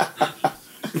 Both.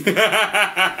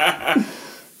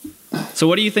 So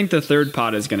what do you think the third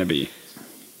pot is going to be?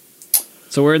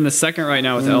 So we're in the second right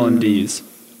now with LMDs.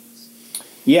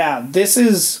 Yeah, this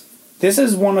is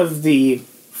one of the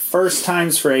first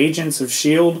times for Agents of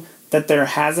S.H.I.E.L.D. that there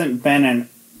hasn't been an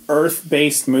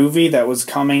Earth-based movie that was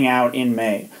coming out in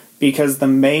May. Because the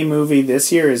May movie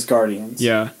this year is Guardians.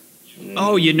 Yeah.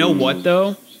 Oh, you know what,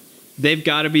 though? They've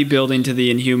got to be building to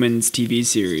the Inhumans TV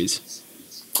series.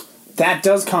 That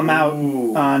does come out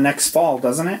next fall,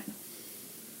 doesn't it?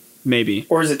 Maybe.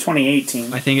 Or is it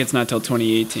 2018? I think it's not till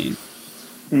 2018.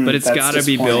 But it's got to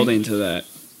be building to that.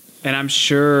 And I'm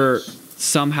sure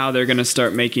somehow they're going to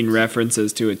start making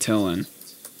references to Attilan.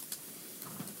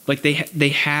 Like, they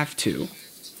have to.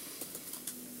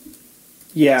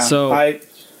 Yeah, so, I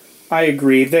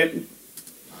agree.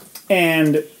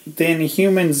 And the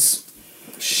Inhumans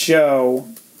show...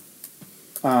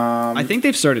 I think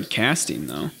they've started casting,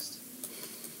 though.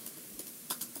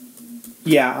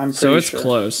 Yeah, I'm pretty sure. So it's sure.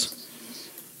 close.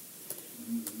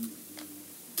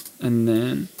 And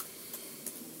then...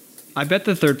 I bet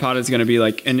the third pot is going to be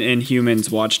like an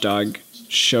Inhumans Watchdog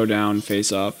showdown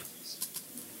face-off.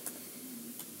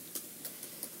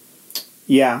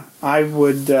 Yeah, I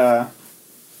would...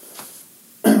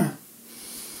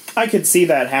 I could see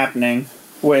that happening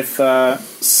with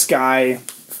Skye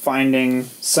finding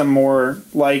some more,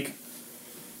 like,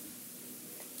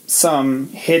 some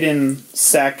hidden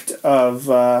sect of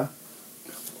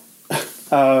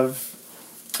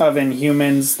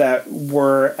Inhumans that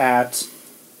were at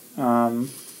the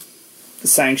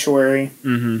Sanctuary.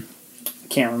 Mm-hmm. I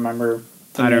can't remember.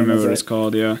 I don't remember what it's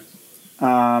called, yeah.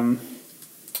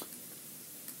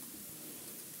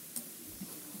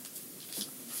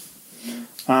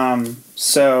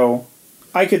 So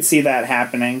I could see that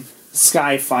happening.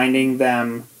 Skye finding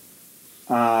them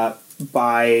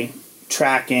by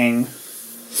tracking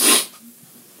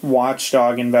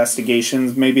watchdog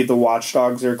investigations. Maybe the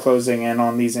watchdogs are closing in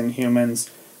on these Inhumans.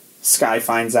 Skye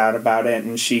finds out about it,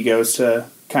 and she goes to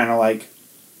kind of like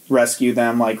rescue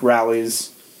them, like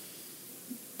rallies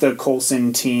the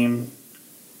Coulson team,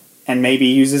 and maybe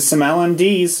uses some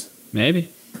LMDs.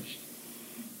 Maybe.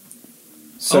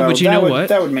 So but you know what?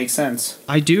 That would make sense.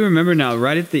 I do remember now,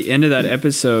 right at the end of that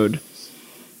episode,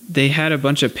 they had a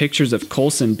bunch of pictures of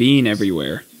Coulson Bean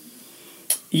everywhere.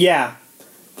 Yeah,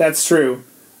 that's true.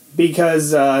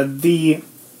 Because the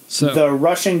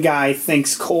Russian guy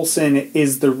thinks Coulson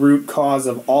is the root cause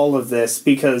of all of this,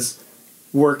 because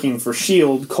working for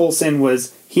S.H.I.E.L.D.,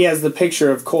 he has the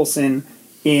picture of Coulson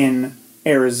in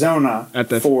Arizona at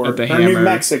the or Hammer. New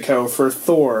Mexico for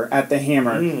Thor at the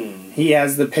Hammer. He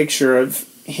has the picture of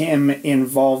him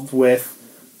involved with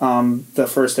the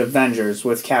first Avengers,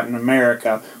 with Captain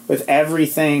America, with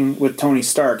everything with Tony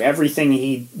Stark, everything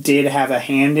he did have a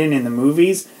hand in the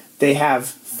movies. They have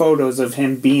photos of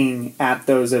him being at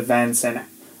those events and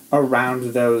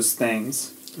around those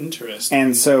things. Interesting.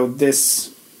 And so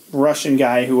this Russian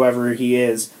guy, whoever he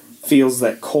is, feels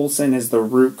that Coulson is the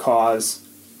root cause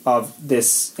of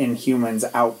this Inhumans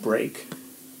outbreak.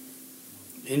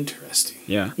 Interesting.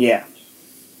 Yeah. Yeah.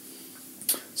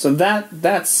 So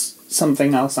that's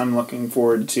something else I'm looking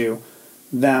forward to.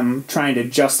 Them trying to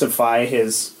justify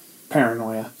his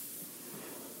paranoia.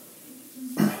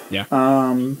 Yeah.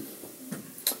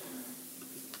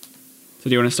 So do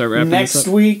you want to start wrapping next this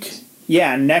up? week?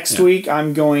 Yeah, next week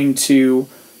I'm going to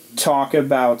talk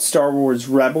about Star Wars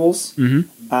Rebels.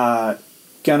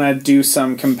 Gonna do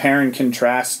some compare and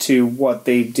contrast to what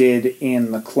they did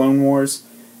in the Clone Wars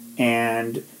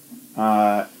and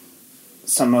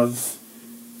some of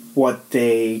what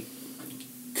they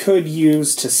could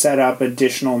use to set up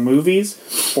additional movies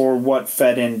or what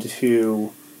fed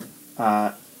into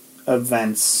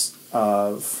events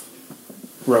of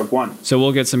Rogue One. So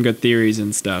we'll get some good theories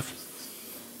and stuff.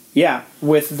 Yeah,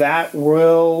 with that,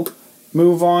 we'll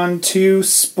move on to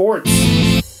sports.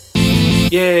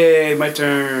 Yay, my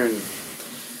turn.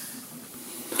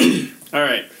 All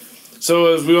right.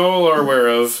 So as we all are aware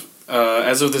of,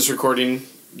 as of this recording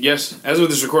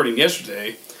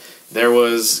yesterday, there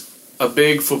was a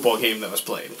big football game that was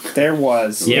played. There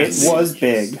was. Yes. It was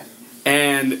big.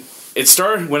 And it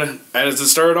started as it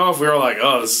started off, we were like,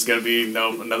 "Oh, this is gonna be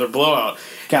another blowout."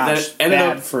 Gosh, and then it ended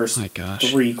bad up first My gosh.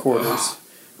 3 quarters.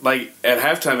 like at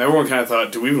halftime. Everyone kind of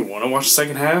thought, "Do we even want to watch the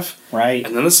second half?" Right.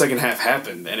 And then the second half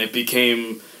happened, and it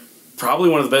became probably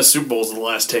one of the best Super Bowls of the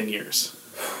last 10 years.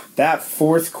 That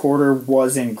fourth quarter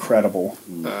was incredible.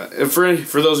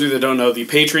 For those of you that don't know, the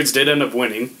Patriots did end up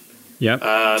winning. Yep.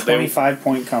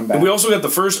 25-point comeback. And we also got the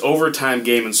first overtime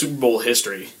game in Super Bowl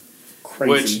history.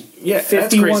 Crazy. That's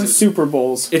 51 crazy. Super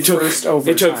Bowls. First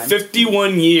overtime. It took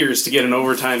 51 years to get an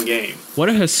overtime game. What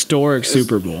a historic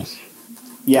Super Bowl.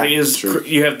 Yeah.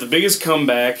 You have the biggest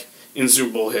comeback in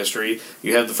Super Bowl history.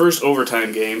 You have the first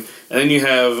overtime game, and then you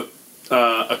have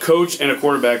a coach and a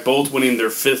quarterback both winning their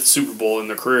 5th Super Bowl in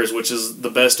their careers, which is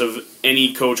the best of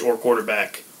any coach or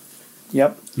quarterback.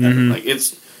 Yep. Like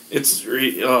it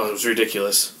was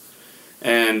ridiculous.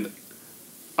 And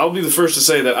I'll be the first to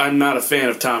say that I'm not a fan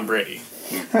of Tom Brady.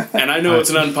 And I know it's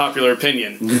an unpopular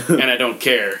opinion, and I don't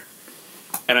care.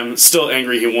 And I'm still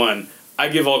angry he won. I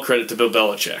give all credit to Bill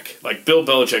Belichick. Like, Bill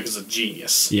Belichick is a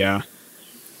genius. Yeah.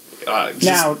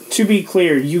 Now, to be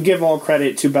clear, you give all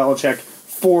credit to Belichick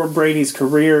for Brady's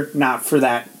career, not for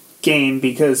that game,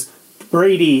 because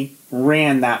Brady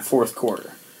ran that fourth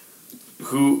quarter.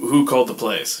 Who called the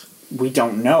plays? We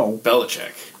don't know.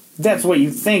 Belichick. That's what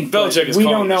you think. Belichick is we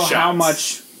calling don't know the how shots.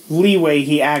 much leeway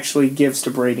he actually gives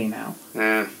to Brady now.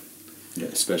 Eh. Yeah,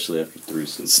 especially after 3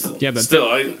 seasons. Yeah, but Still,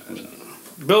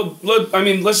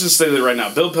 let's just say that right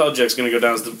now. Bill Belichick's going to go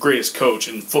down as the greatest coach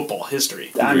in football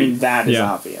history. I mean, that is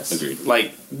Yeah. obvious. Agreed.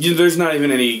 Like, there's not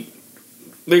even any...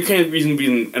 There can't even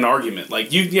be an argument.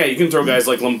 Like, you can throw guys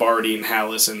like Lombardi and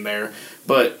Hallis in there,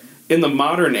 but in the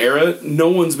modern era, no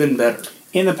one's been better.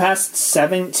 In the past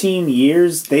 17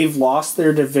 years, they've lost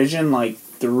their division like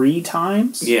 3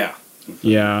 times. Yeah.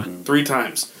 yeah. 3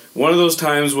 times. One of those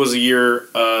times was a year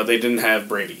they didn't have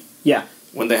Brady. Yeah.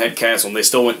 When they had Castle, and they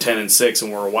still went 10-6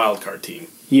 and were a wild card team.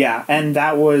 Yeah, and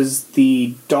that was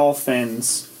the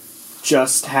Dolphins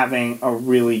just having a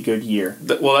really good year.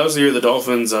 Well, that was the year the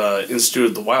Dolphins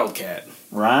instituted the Wildcat.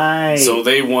 Right. So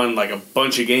they won like a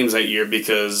bunch of games that year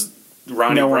because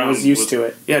Ronnie no Brown one was used to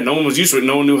it. Yeah, no one was used to it.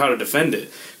 No one knew how to defend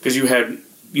it because you had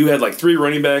like 3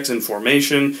 running backs in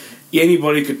formation.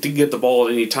 Anybody could get the ball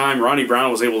at any time. Ronnie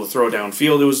Brown was able to throw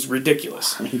downfield. It was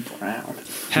ridiculous. Ronnie Brown.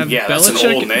 That's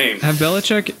an old name. Have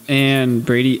Belichick and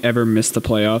Brady ever missed the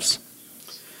playoffs?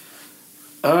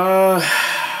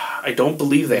 I don't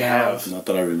believe they have. Not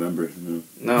that I remember. No.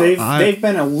 No. They've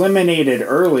been eliminated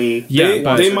early. Yeah,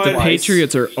 but they the might-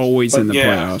 Patriots are always in the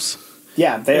yeah. playoffs.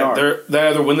 Yeah, they are. They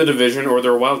either win the division or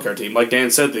they're a wild card team. Like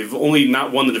Dan said, they've only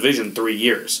not won the division 3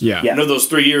 years. Yeah. Yeah. And of those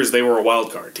 3 years, they were a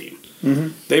wild card team. Mm-hmm.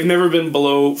 They've never been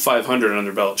below 500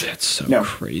 under Belichick. That's so No.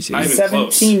 crazy. Not even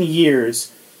 17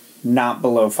 years, not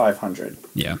below 500.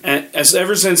 Yeah. And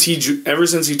ever since he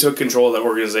took control of that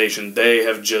organization, they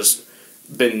have just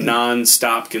been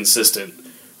non-stop consistent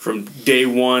from day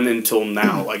one until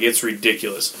now. Like, it's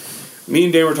ridiculous. Me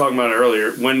and Dan were talking about it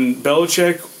earlier. When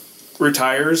Belichick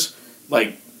retires,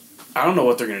 like, I don't know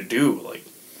what they're going to do. Like,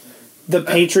 the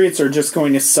Patriots are just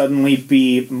going to suddenly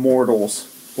be mortals.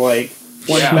 Like,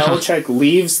 when Belichick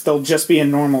leaves, they'll just be a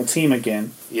normal team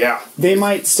again. Yeah. They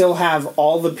might still have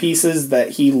all the pieces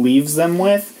that he leaves them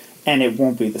with, and it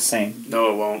won't be the same.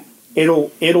 No, it won't.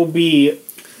 It'll be...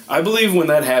 I believe when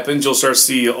that happens, you'll start to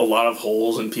see a lot of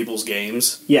holes in people's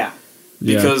games. Yeah.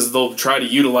 Because they'll try to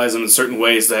utilize them in certain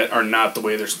ways that are not the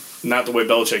way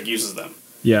Belichick uses them.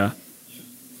 Yeah.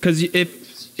 Because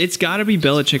it's got to be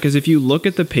Belichick, because if you look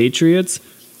at the Patriots,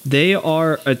 they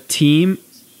are a team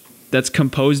that's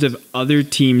composed of other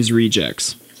teams'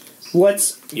 rejects.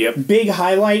 What's big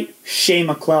highlight? Shea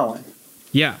McClellan.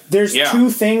 Yeah. There's two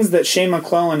things that Shea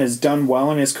McClellan has done well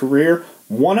in his career.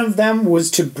 One of them was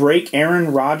to break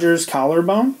Aaron Rodgers'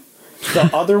 collarbone.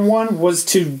 The other one was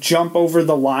to jump over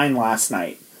the line last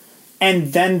night.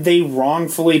 And then they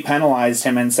wrongfully penalized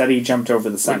him and said he jumped over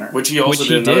the center. Which he also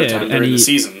did another time during the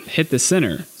season. Hit the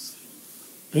center.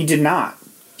 He did not.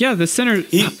 Yeah, the center,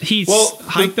 he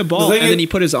hiked the ball and then he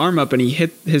put his arm up and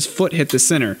his foot hit the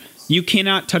center. You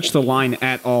cannot touch the line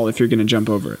at all if you're going to jump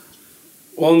over it.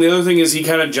 Well, and the other thing is he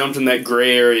kind of jumped in that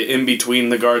gray area in between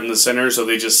the guard and the center, so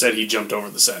they just said he jumped over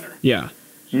the center. Yeah.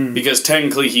 Because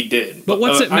technically he did. But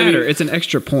what's it matter? It's an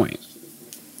extra point.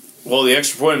 Well, the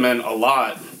extra point meant a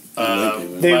lot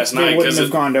last night. They wouldn't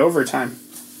have gone to overtime.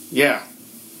 Yeah.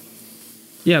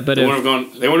 Yeah, but they wouldn't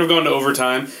have gone to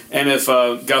overtime, and if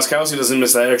Gostkowski doesn't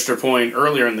miss that extra point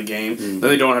earlier in the game, then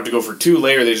they don't have to go for two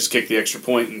later. They just kick the extra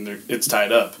point and it's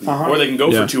tied up, or they can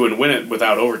go for two and win it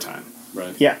without overtime.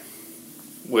 Right. Yeah.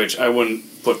 Which I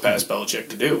wouldn't put past Belichick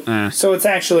to do. So it's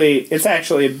actually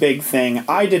a big thing.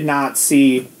 I did not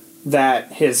see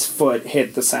that his foot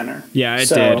hit the center. Yeah, it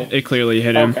did. It clearly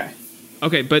hit him.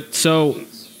 Okay, but so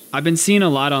I've been seeing a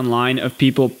lot online of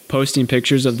people posting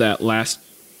pictures of that last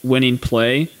winning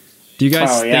play. Do you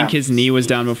guys think his knee was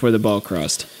down before the ball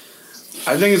crossed?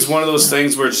 I think it's one of those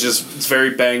things where it's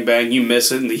very bang bang. You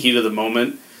miss it in the heat of the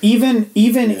moment. Even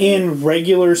in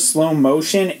regular slow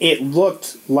motion, it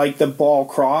looked like the ball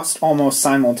crossed almost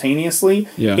simultaneously.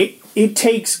 Yeah. It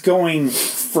takes going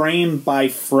frame by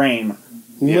frame,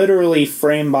 literally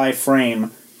frame by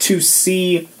frame, to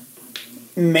see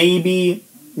maybe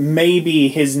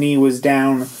his knee was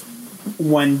down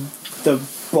when the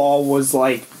ball was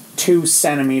like 2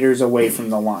 centimeters away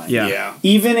from the line. Yeah.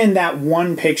 Even in that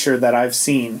one picture that I've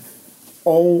seen,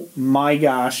 oh my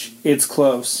gosh, it's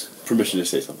close. Permission to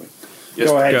say something. Yes,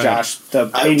 go ahead, Josh.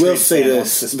 I will say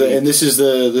this, and this is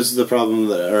the problem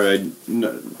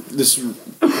this is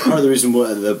part of the reason why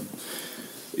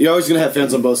you're always going to have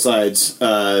fans on both sides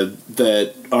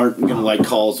that aren't going to like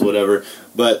calls, whatever.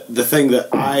 But the thing that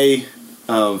I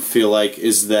feel like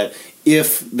is that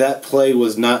if that play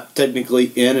was not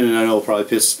technically in, and I know it'll probably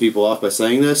piss people off by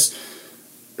saying this,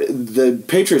 the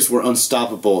Patriots were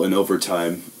unstoppable in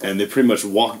overtime, and they pretty much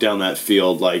walked down that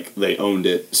field like they owned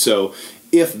it. So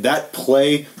if that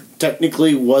play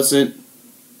technically wasn't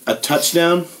a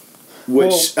touchdown,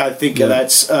 which I think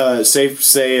that's safe to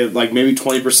say, like maybe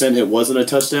 20% it wasn't a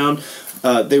touchdown,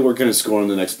 they were going to score on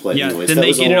the next play anyways. Then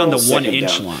they get it on the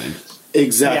 1-inch line.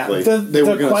 Exactly. Yeah,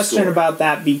 the question about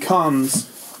that becomes,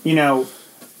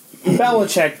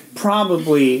 Belichick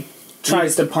probably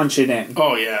tries to punch it in.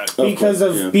 Oh yeah, because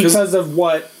of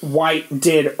what White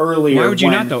did earlier. Why would you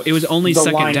not though? It was only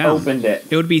second line down. Opened it.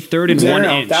 It would be third and 1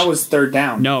 inch. That was third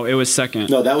down. No, it was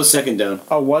second. No, that was second down.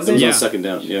 Oh, was it? It was second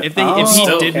down. Yeah. If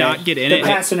he did not get in the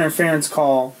pass interference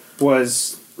call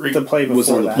was the play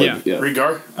before that.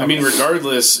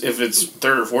 Regardless if it's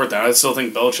third or fourth down, I still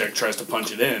think Belichick tries to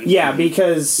punch it in. Yeah,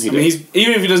 because even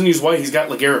if he doesn't use White, he's got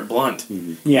LeGarrette Blount.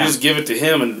 Mm-hmm. Yeah, you just give it to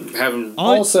him and have him.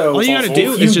 All you got to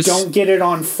do is just don't get it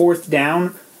on fourth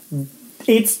down.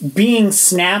 It's being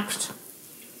snapped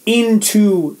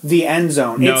into the end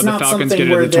zone. No, it's the not Falcons something get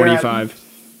it where at the 25.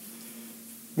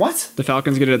 What? The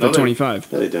Falcons get it at the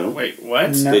 25. No, they don't. Wait, what?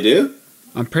 No. They do?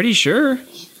 I'm pretty sure.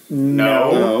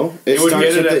 No. They would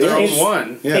get it at their own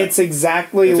one. Yeah. It's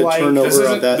exactly like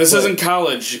this isn't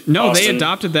college. No, Austin. they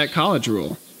adopted that college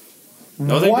rule.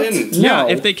 No, they didn't. Yeah,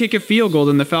 if they kick a field goal,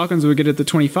 then the Falcons would get it at the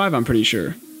 25. I'm pretty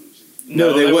sure.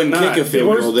 No, they wouldn't kick a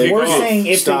field goal. We're saying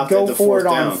if they go for it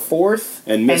on fourth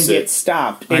and get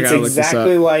stopped, it's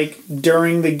exactly like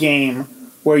during the game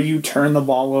where you turn the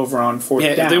ball over on fourth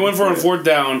down. If they went for it on fourth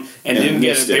down and didn't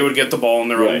get it, they would get the ball on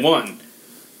their own one.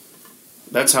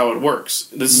 That's how it works.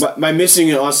 By missing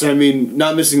it, Austin, I mean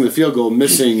not missing the field goal,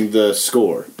 missing the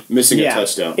score, missing a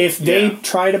touchdown. If they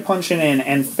try to punch it in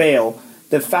and fail,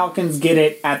 the Falcons get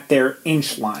it at their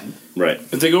inch line. Right.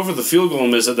 If they go for the field goal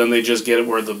and miss it, then they just get it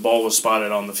where the ball was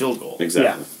spotted on the field goal.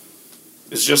 Exactly.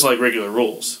 It's just like regular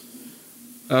rules.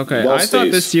 Okay, Ball I thought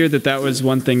stays. this year that was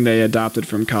one thing they adopted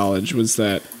from college was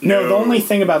that. No, the only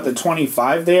thing about the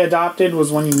 25 they adopted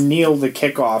was when you kneel the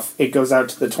kickoff, it goes out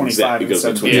to the 25 Exactly. It goes to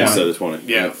instead of 20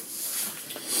 the instead 20. of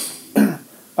 20.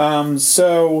 Yeah.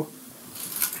 So,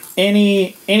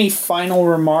 any final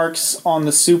remarks on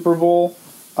the Super Bowl?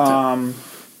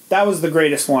 That was the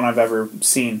greatest one I've ever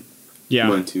seen. Yeah.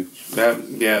 Mine too.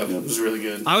 It was really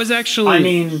good. I was actually. I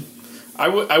mean,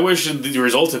 I wish the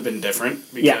result had been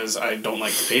different because I don't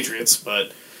like the Patriots,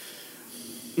 but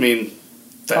I mean,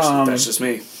 that's just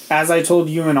me. as I told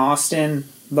you in Austin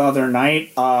the other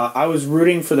night, I was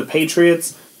rooting for the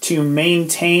Patriots to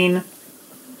maintain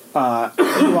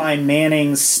Eli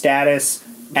Manning's status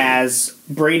as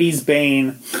Brady's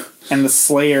Bane and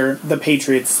the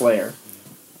Patriots Slayer.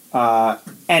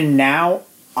 And now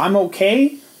I'm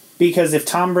okay because if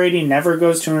Tom Brady never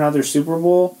goes to another Super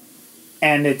Bowl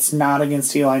and it's not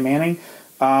against Eli Manning,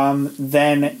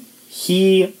 then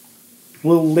he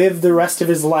will live the rest of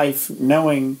his life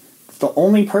knowing the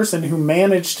only person who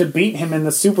managed to beat him in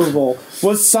the Super Bowl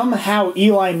was somehow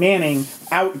Eli Manning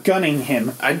outgunning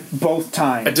him both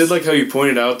times. I did like how you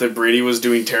pointed out that Brady was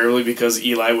doing terribly because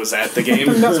Eli was at the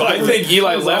game. So I think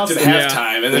Eli left awesome. at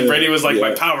halftime, and then Brady was like, Yeah.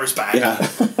 my power's back. Yeah.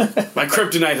 My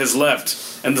kryptonite has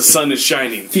left, and the sun is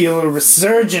shining. Feel a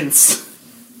resurgence.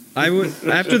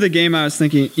 After the game, I was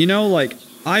thinking,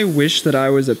 I wish that I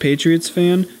was a Patriots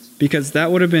fan because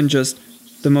that would have been just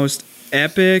the most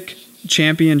epic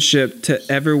championship to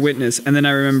ever witness. And then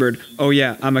I remembered, oh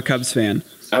yeah, I'm a Cubs fan.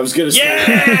 I was gonna say.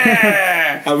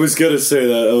 Yeah! I was gonna say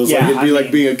that. I was Yeah, like, it'd be I like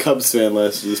mean- being a Cubs fan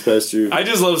this past year. I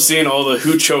just love seeing all the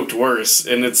who choked worse,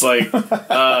 and it's like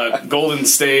Golden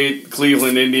State,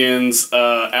 Cleveland Indians,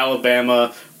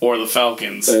 Alabama, or the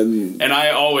Falcons. And And I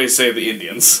always say the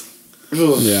Indians.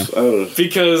 Yeah. I don't know.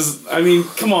 Because, I mean,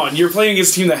 come on, you're playing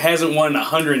against a team that hasn't won in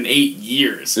 108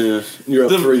 years. Yeah, you're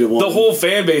up The, 3-1. the whole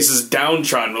fan base is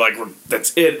downtrodden. We're like,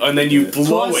 that's it. And then you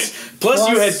blow Plus- it. Plus,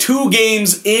 you plus- had 2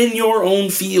 games in your own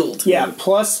field. Yeah,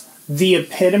 plus the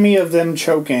epitome of them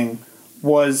choking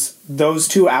was those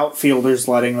two outfielders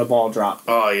letting the ball drop.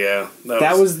 Oh, yeah.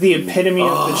 That was the epitome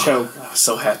of the choke. I was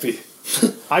so happy.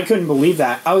 I couldn't believe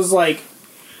that. I was like,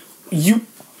 you...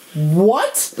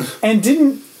 What? And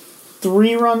didn't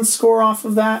 3 runs score off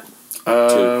of that?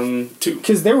 2.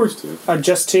 Because there were...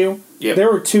 just 2? Yep.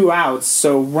 There were 2 outs,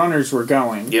 so runners were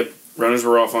going. Yep. Runners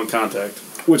were off on contact.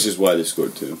 Which is why they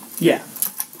scored 2. Yeah.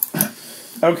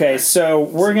 Okay, so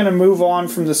we're going to move on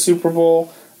from the Super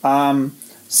Bowl.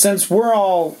 Since we're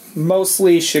all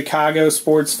mostly Chicago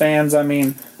sports fans, I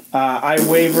mean, I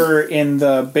waver in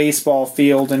the baseball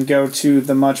field and go to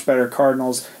the much better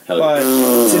Cardinals. But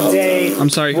today, I'm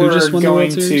sorry, who we're just won the World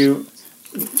going Series? to...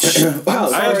 Wow,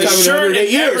 I have the shirt and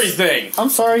everything. I'm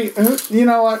sorry. You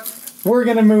know what? We're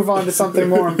going to move on to something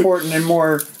more important and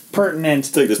more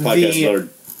pertinent. Take this podcast another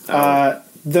hour.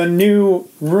 The new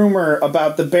rumor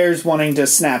about the Bears wanting to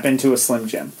snap into a Slim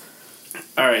Jim.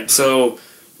 All right, so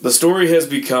the story has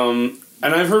become,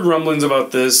 and I've heard rumblings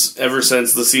about this ever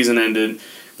since the season ended.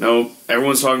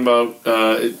 Everyone's talking about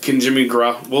can Jimmy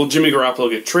Garappolo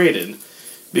get traded?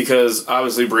 Because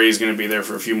obviously Bray's going to be there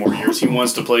for a few more years. He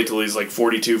wants to play till he's like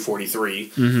 42, 43.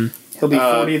 Mm-hmm. He'll be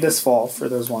 40 this fall, for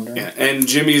those wondering. Yeah, and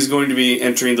Jimmy's going to be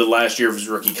entering the last year of his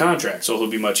rookie contract, so he'll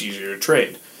be much easier to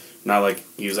trade. Not like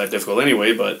he was that difficult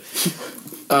anyway, but...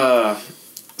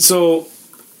 so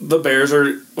the Bears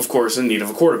are, of course, in need of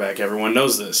a quarterback. Everyone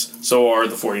knows this. So are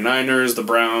the 49ers, the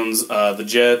Browns, the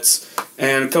Jets,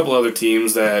 and a couple other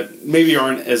teams that maybe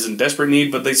aren't as in desperate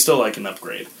need, but they still like an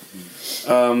upgrade.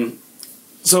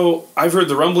 So I've heard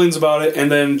the rumblings about it,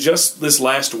 and then just this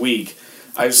last week,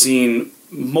 I've seen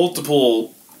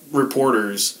multiple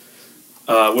reporters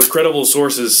with credible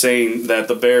sources saying that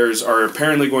the Bears are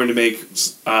apparently going to make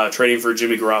trading for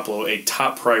Jimmy Garappolo a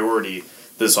top priority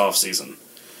this offseason.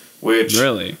 Which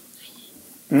Really?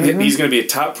 he's going to be a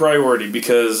top priority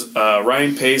because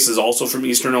Ryan Pace is also from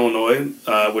Eastern Illinois,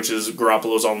 which is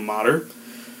Garoppolo's alma mater.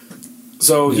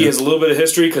 So he has a little bit of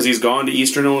history because he's gone to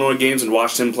Eastern Illinois games and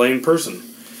watched him play in person.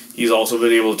 He's also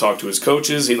been able to talk to his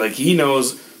coaches. He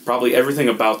knows probably everything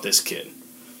about this kid.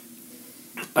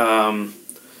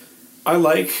 I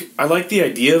like the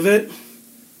idea of it.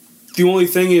 The only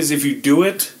thing is, if you do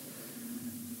it,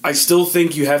 I still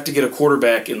think you have to get a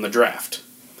quarterback in the draft.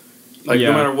 No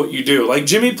matter what you do.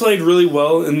 Jimmy played really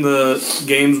well in the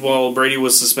games while Brady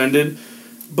was suspended,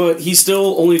 but he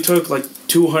still only took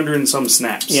 200 and some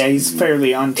snaps. Yeah, he's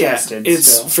fairly untested. Yeah, it's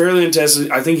still. fairly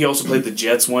untested. I think he also played the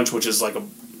Jets once, which is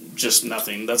just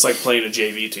nothing. That's like playing a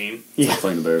JV team. Yeah,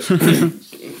 Playing the Bears.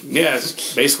 Yeah,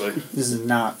 basically. this is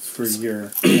not for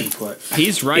your input.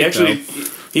 He's right, though.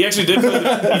 He actually did.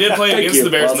 He did play against you, the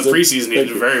Bears in the Boston. preseason. He did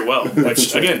very well,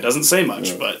 which again doesn't say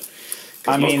much, but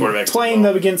I most mean, quarterbacks do playing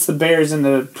well. against the Bears in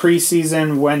the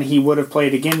preseason when he would have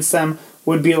played against them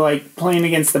would be like playing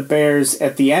against the Bears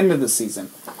at the end of the season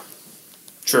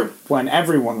True, when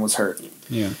everyone was hurt.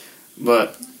 Yeah.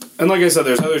 but and like I said,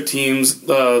 there's other teams.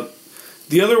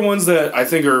 The other ones that I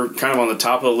think are kind of on the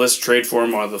top of the list trade for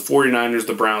him are the 49ers,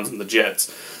 the Browns, and the Jets.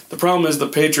 The problem is the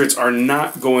Patriots are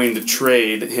not going to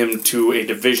trade him to a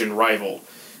division rival.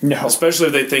 No. Especially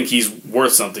if they think he's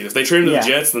worth something. If they trade him to Yeah. the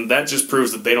Jets, then that just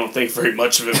proves that they don't think very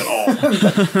much of him at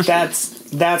all.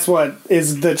 That's what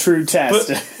is the true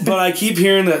test. But I keep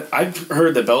hearing that I've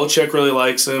heard that Belichick really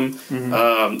likes him.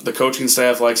 The coaching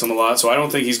staff likes him a lot, so I don't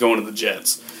think he's going to the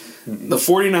Jets. The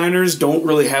 49ers don't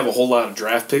really have a whole lot of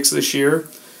draft picks this year,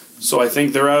 so I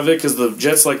think they're out of it because the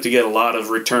Jets like to get a lot of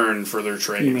return for their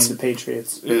trades. You mean the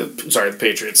Patriots? The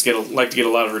Patriots like to get a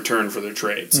lot of return for their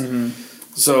trades.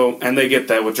 So, and they get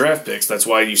that with draft picks. That's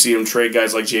why you see them trade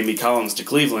guys like Jamie Collins to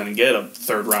Cleveland and get a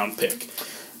third-round pick.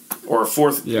 Or a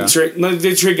fourth. Yeah.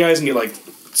 They trade guys and get like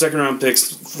second-round picks,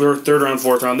 third-round,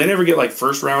 fourth-round. They never get like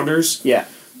first-rounders. Yeah.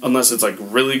 Unless it's like a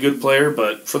really good player,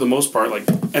 but for the most part, like,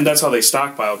 and that's how they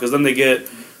stockpile, because then they get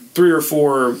 3 or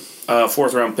 4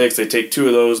 fourth-round picks. They take 2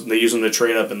 of those and they use them to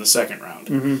trade up in the second round.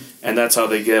 And that's how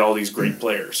they get all these great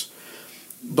players.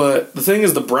 But the thing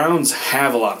is, the Browns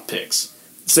have a lot of picks.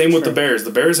 Same with the Bears.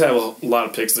 The Bears have a lot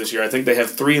of picks this year. I think they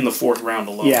have 3 in the 4th round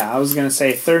alone. Yeah, I was going to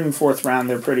say 3rd and 4th round,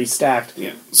 they're pretty stacked.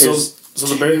 Yeah. There's So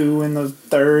the Bears. 2 in the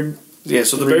 3rd. Yeah,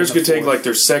 so the 3 Bears in the could take 4th. like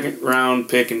their second round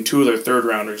pick and 2 of their third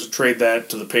rounders, trade that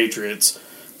to the Patriots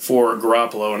for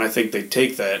Garoppolo, and I think they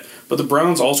take that. But the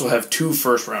Browns also have 2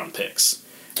 first round picks.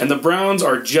 And the Browns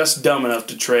are just dumb enough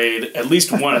to trade at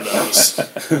least one of those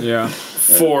Yeah.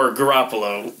 for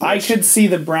Garoppolo. I could see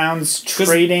the Browns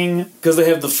trading. Because they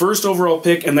have the first overall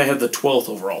pick and they have the 12th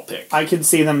overall pick. I could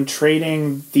see them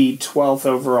trading the 12th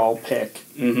overall pick.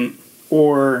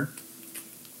 Or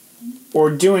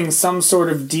doing some sort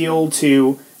of deal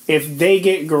to, if they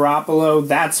get Garoppolo,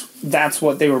 that's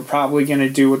what they were probably going to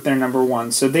do with their number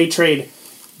 1. So they trade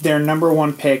their number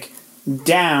 1 pick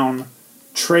down,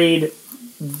 trade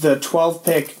the 12th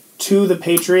pick to the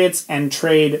Patriots, and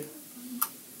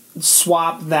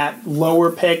swap that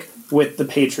lower pick with the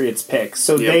Patriots pick.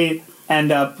 So they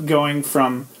end up going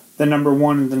from the number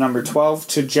 1 and the number 12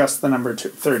 to just the number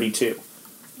 32.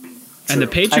 And the I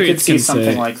could Patriots see can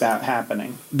something say, like that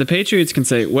happening. the Patriots can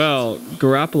say, well,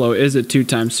 Garoppolo is a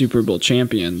 2-time Super Bowl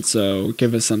champion, so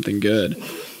give us something good.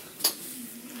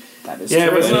 That is Yeah,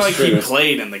 true. but it's not That's like true. he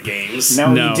played in the games.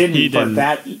 No, No, he didn't. he But didn't.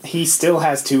 that he still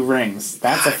has 2 rings.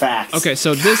 That's a fact. Okay,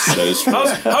 so this... That is true.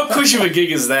 How cushy of a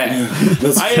gig is that?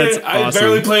 I awesome.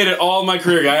 barely played it all my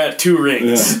career. I had 2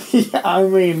 rings. Yeah, I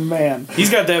mean, man. He's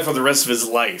got that for the rest of his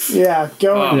life. Yeah,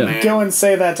 Oh, man. go and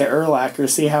say that to Urlacher.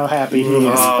 See how happy he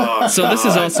is. Oh, So this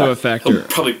is also a he'll factor.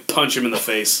 probably punch him in the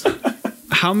face.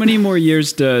 How many more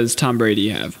years does Tom Brady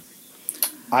have?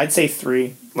 I'd say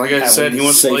 3. Like I said, he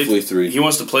wants to Safely play 3. He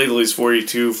wants to play till he's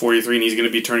 42, 43, and he's going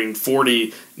to be turning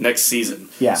 40 next season.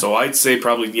 Yeah. So I'd say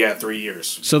probably 3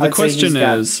 years. So the I'd say question he's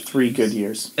got is, 3 good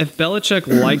years. if Belichick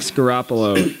likes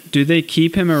Garoppolo, do they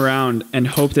keep him around and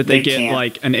hope that they They get can't.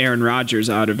 like an Aaron Rodgers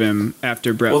out of him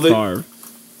after Brett Well, they- Favre?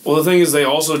 Well, the thing is, they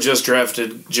also just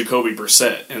drafted Jacoby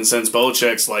Brissett, and since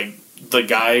Belichick's like the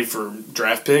guy for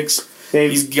draft picks,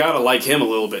 he's got to like him a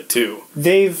little bit too.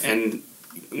 And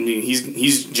I mean,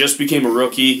 he's just became a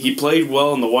rookie. He played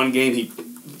well in the one game he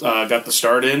got the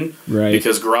start in, Right.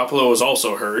 Because Garoppolo was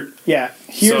also hurt. Yeah,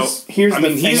 here's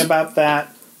the thing about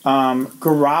that.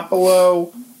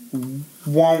 Garoppolo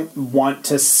won't want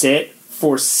to sit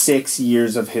for 6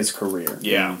 years of his career.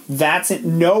 Yeah. That's it.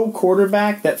 No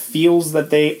quarterback that feels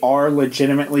that they are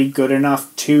legitimately good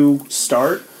enough to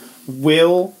start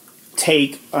will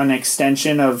take an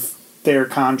extension of their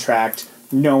contract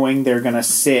knowing they're going to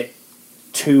sit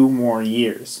 2 more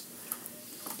years.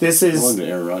 This How is long did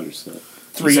Aaron Rodgers sit?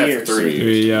 3 He's at years. 3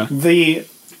 Three, yeah.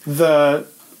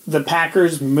 The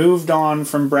Packers moved on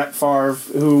from Brett Favre,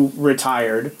 who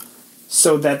retired,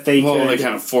 so that they could. They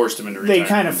kind of forced him into They retirement.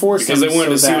 kind of forced because him they wanted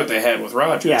so to see that- what they had with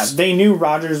Rodgers. Yeah, they knew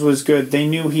Rodgers was good. They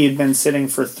knew he had been sitting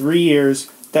for 3 years.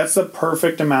 That's the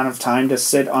perfect amount of time to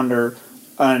sit under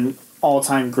an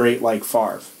all-time great like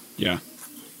Favre. Yeah.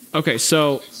 Okay,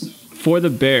 so for the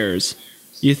Bears,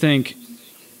 you think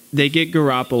they get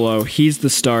Garoppolo, he's the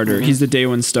starter, he's the day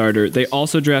 1 starter. They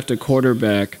also draft a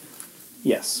quarterback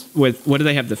Yes. with, what do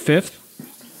they have, the 5th?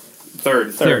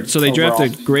 Third. So they draft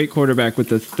overall. a great quarterback with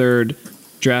the 3rd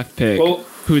draft pick, Well,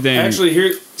 who then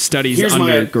Actually, studies here's under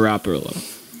my- Garoppolo.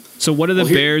 So what do the Well,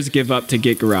 here- Bears give up to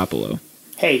get Garoppolo?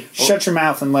 Hey, shut your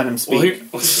mouth and let him speak.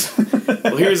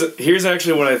 Here's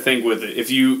actually what I think with it. If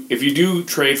you do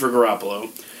trade for Garoppolo,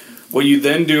 what you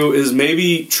then do is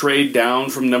maybe trade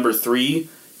down from number 3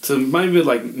 to maybe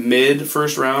like mid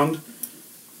first round,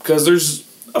 because there's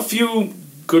a few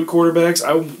good quarterbacks.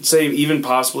 I would say even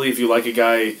possibly if you like a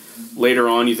guy later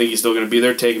on, you think he's still going to be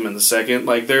there, take him in the second.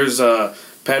 Like there's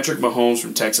Patrick Mahomes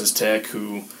from Texas Tech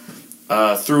who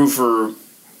threw for.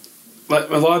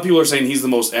 A lot of people are saying he's the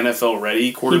most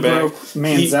NFL-ready quarterback. He broke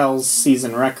Manziel's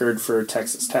season record for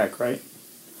Texas Tech, right?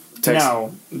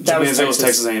 No, that was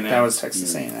Texas A&M. That was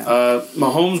Texas A&M.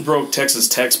 Mahomes broke Texas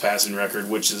Tech's passing record,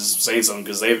 which is saying something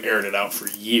because they've aired it out for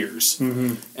years.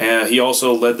 And he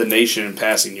also led the nation in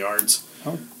passing yards.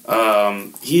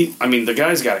 The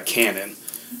guy's got a cannon,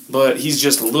 but he's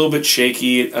just a little bit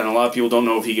shaky, and a lot of people don't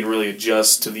know if he can really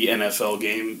adjust to the NFL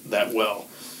game that well.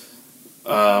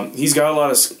 He's got a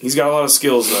lot of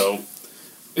skills though.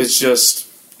 It's just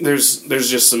there's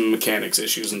just some mechanics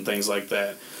issues and things like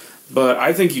that. But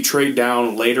I think you trade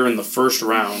down later in the first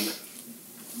round,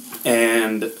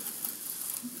 and it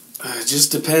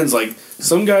just depends. Like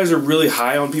some guys are really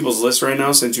high on people's lists right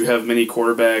now since you have many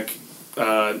quarterback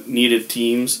needed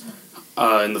teams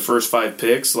in the first 5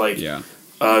 picks. Like you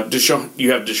have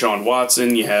Deshaun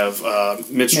Watson, you have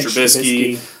Mitch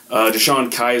Trubisky. Deshaun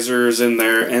Kaiser's in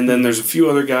there, and then there's a few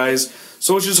other guys.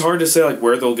 So it's just hard to say like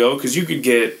where they'll go because you could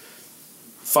get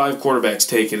 5 quarterbacks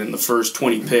taken in the first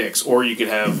 20 picks, or you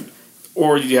have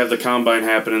the combine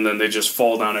happen and then they just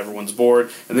fall down everyone's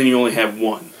board, and then you only have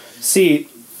 1. See,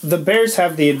 the Bears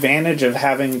have the advantage of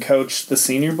having coached the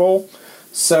Senior Bowl,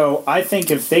 so I think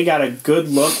if they got a good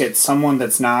look at someone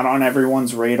that's not on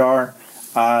everyone's radar,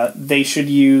 they should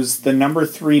use the number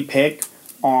 3 pick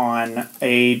on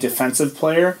a defensive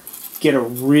player, get a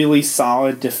really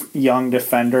solid young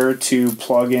defender to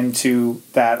plug into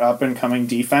that up-and-coming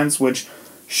defense, which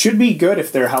should be good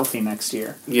if they're healthy next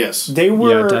year. Yes. They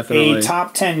were a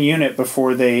top 10 unit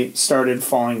before they started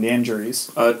falling to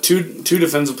injuries. Two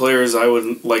defensive players I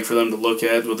would like for them to look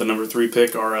at with the number 3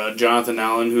 pick are Jonathan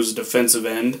Allen, who's a defensive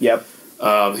end. Yep.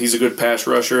 He's a good pass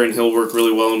rusher, and he'll work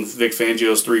really well in Vic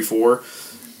Fangio's 3-4.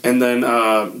 And then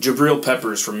Jabril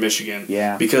Peppers from Michigan.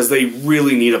 Yeah. Because they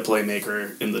really need a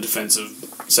playmaker in the defensive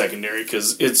secondary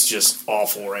because it's just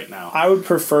awful right now. I would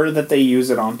prefer that they use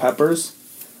it on Peppers.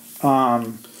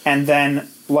 And then,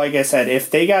 like I said, if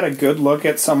they got a good look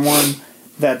at someone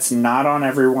that's not on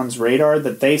everyone's radar,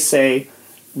 that they say,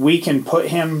 we can put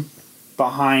him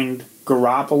behind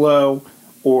Garoppolo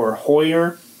or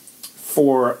Hoyer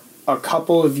for a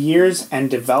couple of years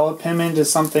and develop him into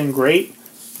something great,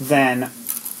 then...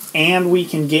 and we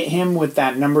can get him with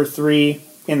that number 3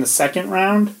 in the second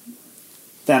round,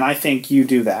 then I think you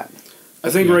do that. I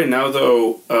think right now,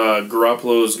 though,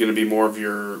 Garoppolo is going to be more of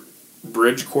your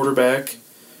bridge quarterback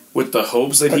with the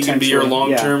hopes that he can be your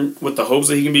long-term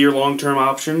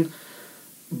option.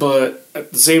 But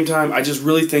at the same time, I just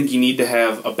really think you need to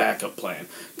have a backup plan.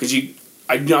 Because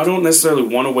I don't necessarily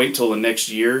want to wait till the next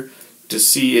year to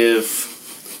see if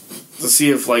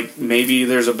like maybe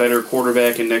there's a better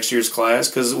quarterback in next year's class.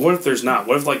 Because what if there's not?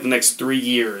 What if like the next 3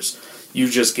 years you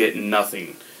just get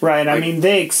nothing? Right. I mean,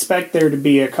 they expect there to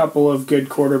be a couple of good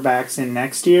quarterbacks in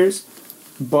next year's,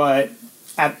 but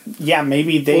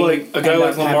maybe they a guy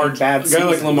like Lamar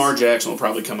Jackson will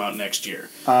probably come out next year.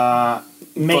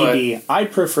 Maybe.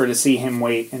 I'd prefer to see him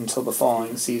wait until the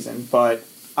following season, but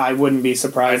I wouldn't be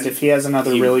surprised if he has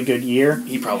another really good year.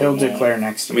 He'll declare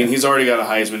next year. I mean, he's already got a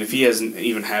Heisman. If he has an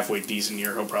even halfway decent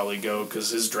year, he'll probably go because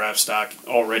his draft stock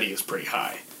already is pretty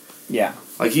high. Yeah.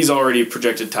 Like, he's already a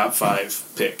projected top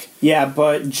 5 pick. Yeah,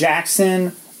 but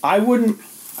Jackson, I wouldn't...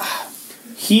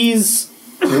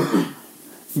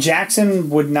 Jackson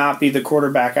would not be the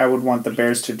quarterback I would want the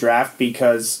Bears to draft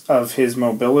because of his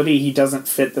mobility. He doesn't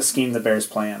fit the scheme the Bears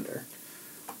play under.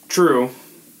 True.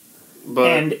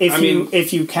 But,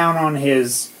 if you count on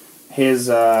his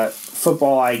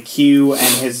football IQ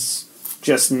and his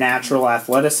just natural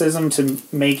athleticism to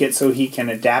make it so he can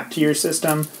adapt to your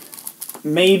system,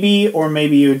 maybe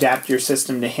you adapt your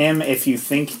system to him if you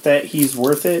think that he's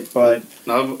worth it. But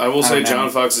I will say John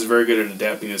Fox is very good at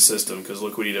adapting his system because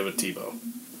look what he did with Tebow.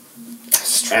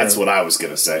 That's what I was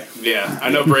going to say. Yeah, I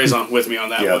know Bray's with me on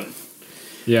that one.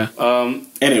 Yeah. And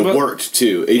it worked,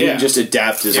 too. It didn't just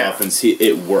adapt his offense.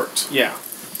 It worked. Yeah.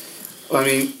 I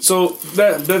mean, so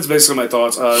that's basically my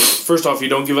thoughts. First off, you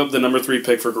don't give up the number 3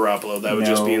 pick for Garoppolo. That would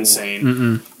just be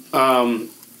insane.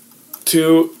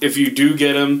 2, if you do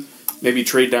get him, maybe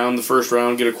trade down the first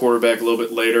round, get a quarterback a little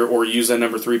bit later, or use that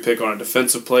number 3 pick on a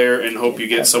defensive player and hope you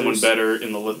get someone better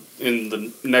in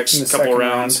the next couple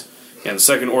rounds. Yeah, the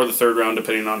second or the third round,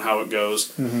 depending on how it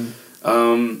goes.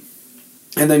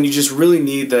 And then you just really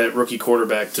need that rookie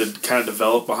quarterback to kind of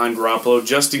develop behind Garoppolo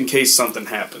just in case something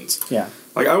happens. Yeah.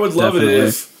 Like I would love it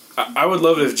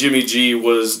if Jimmy G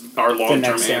was our long-term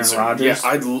next Aaron answer. Rodgers. Yeah,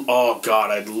 I'd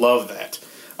love that.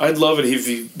 I'd love it if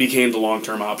he became the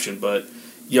long-term option, but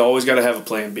you always got to have a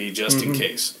plan B just in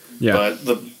case. Yeah. But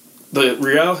the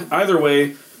reality, either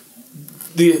way,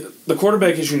 the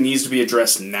quarterback issue needs to be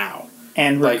addressed now.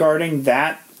 And regarding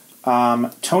that,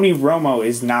 Tony Romo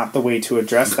is not the way to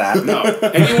address that. No,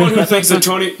 anyone who thinks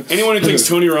Tony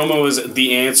Romo is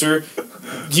the answer,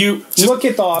 you just, look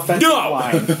at the offensive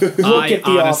line. I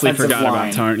honestly forgot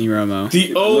about Tony Romo.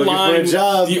 The O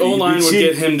line would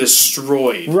get him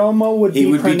destroyed. Romo would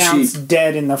be pronounced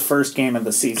dead in the first game of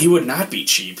the season. He would not be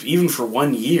cheap, even for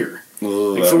 1 year.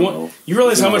 You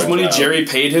realize how much money Jerry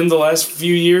paid him the last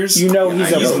few years? He's a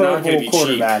Pro Bowl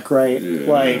quarterback, right?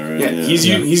 He's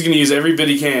going to use every bit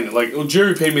he can. Like,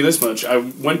 Jerry paid me this much. I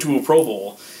went to a Pro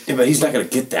Bowl. Yeah, but he's not going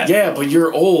to get that. Yeah, but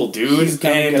you're old, dude.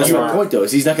 That's my point, though.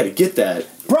 Is he's not going to get that.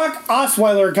 Brock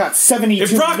Osweiler got $72 million.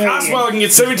 If Brock Osweiler can get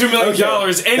 $72 million,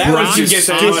 anyone can get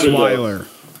that Osweiler.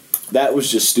 That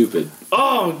was just stupid.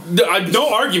 Oh,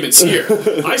 no arguments here.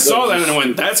 I saw that and I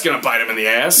went, that's going to bite him in the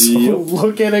ass.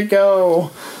 Look at it go.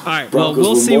 All right, well,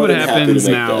 we'll see what happens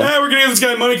now. We're going to give this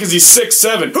guy money because he's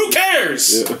 6'7". Who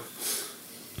cares? Yeah.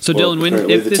 So, Dylan,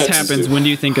 if this happens, when do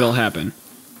you think it'll happen?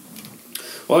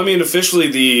 Well, I mean, officially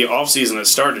the offseason has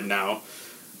started now.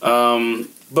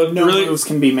 But No really, moves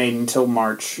can be made until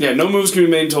March. Yeah, no moves can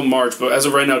be made until March, but as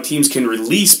of right now, teams can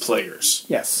release players.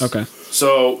 Yes. Okay.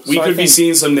 So we could be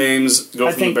seeing some names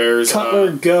go from the Bears.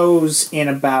 Cutler goes in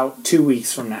about 2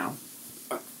 weeks from now.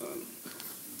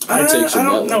 I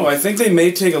don't know. I think they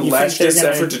may take a last-ditch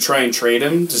effort to try and trade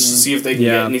him just to see if they can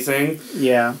get anything.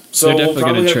 Yeah. So they're definitely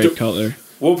going to trade Cutler.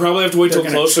 We'll probably have to wait till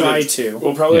closer.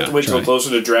 We'll probably have to wait till closer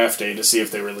to draft day to see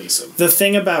if they release him. The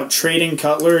thing about trading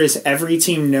Cutler is every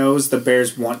team knows the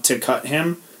Bears want to cut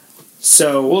him.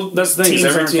 So that's the thing. Teams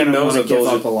Every team knows that give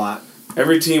up a lot.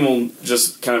 Every team will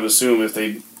just kind of assume if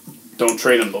they don't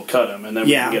trade him, they'll cut him, and then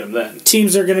we can get him then.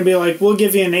 Teams are going to be like, we'll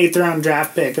give you an 8th round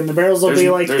draft pick, and the Bears will be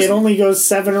like, it only goes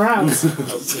 7 rounds.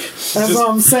 That's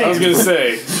all I'm saying. I was going to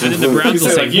say. And then the Browns will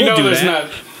say, we'll do that.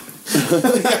 We'll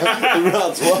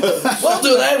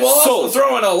do that. We'll also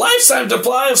throw in a lifetime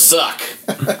supply of suck.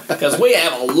 Because we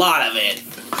have a lot of it.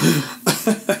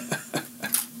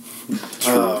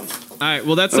 All right,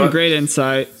 well, that's some great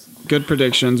insight. Good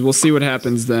predictions. We'll see what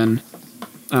happens then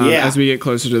as we get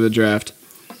closer to the draft.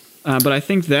 But I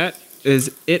think that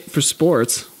is it for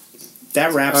sports.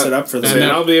 That wraps it up for this. And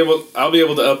I'll be able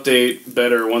to update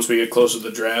better once we get closer to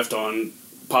the draft on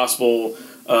possible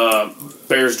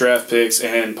Bears draft picks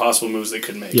and possible moves they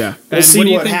could make. Yeah, we'll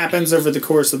see what happens over the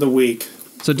course of the week.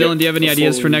 So, Dylan, do you have any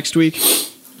ideas for next week?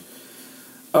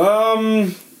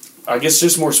 I guess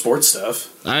just more sports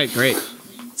stuff. All right, great.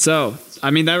 So,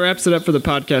 I mean, that wraps it up for the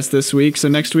podcast this week. So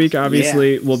next week,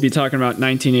 obviously, we'll be talking about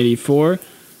 1984.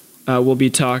 We'll be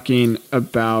talking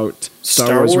about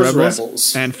Star Wars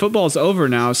Rebels. And football's over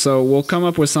now, so we'll come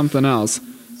up with something else.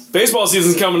 Baseball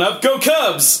season's coming up. Go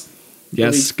Cubs!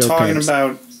 Yes, go talking Cubs.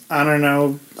 about, I don't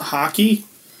know, hockey?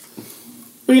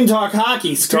 We can talk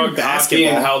hockey. Talk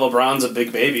basketball. And how LeBron's a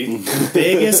big baby.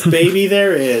 Biggest baby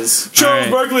there is. Charles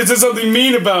Barkley said something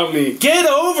mean about me. Get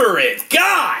over it.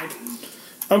 God!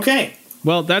 Okay.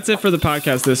 Well, that's it for the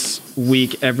podcast this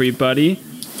week, everybody.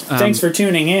 Thanks for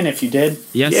tuning in if you did.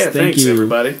 Yes, thank thanks, you.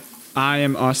 everybody. I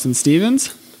am Austin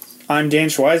Stevens. I'm Dan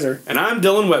Schweizer. And I'm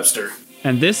Dylan Webster.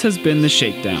 And this has been The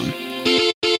Shakedown.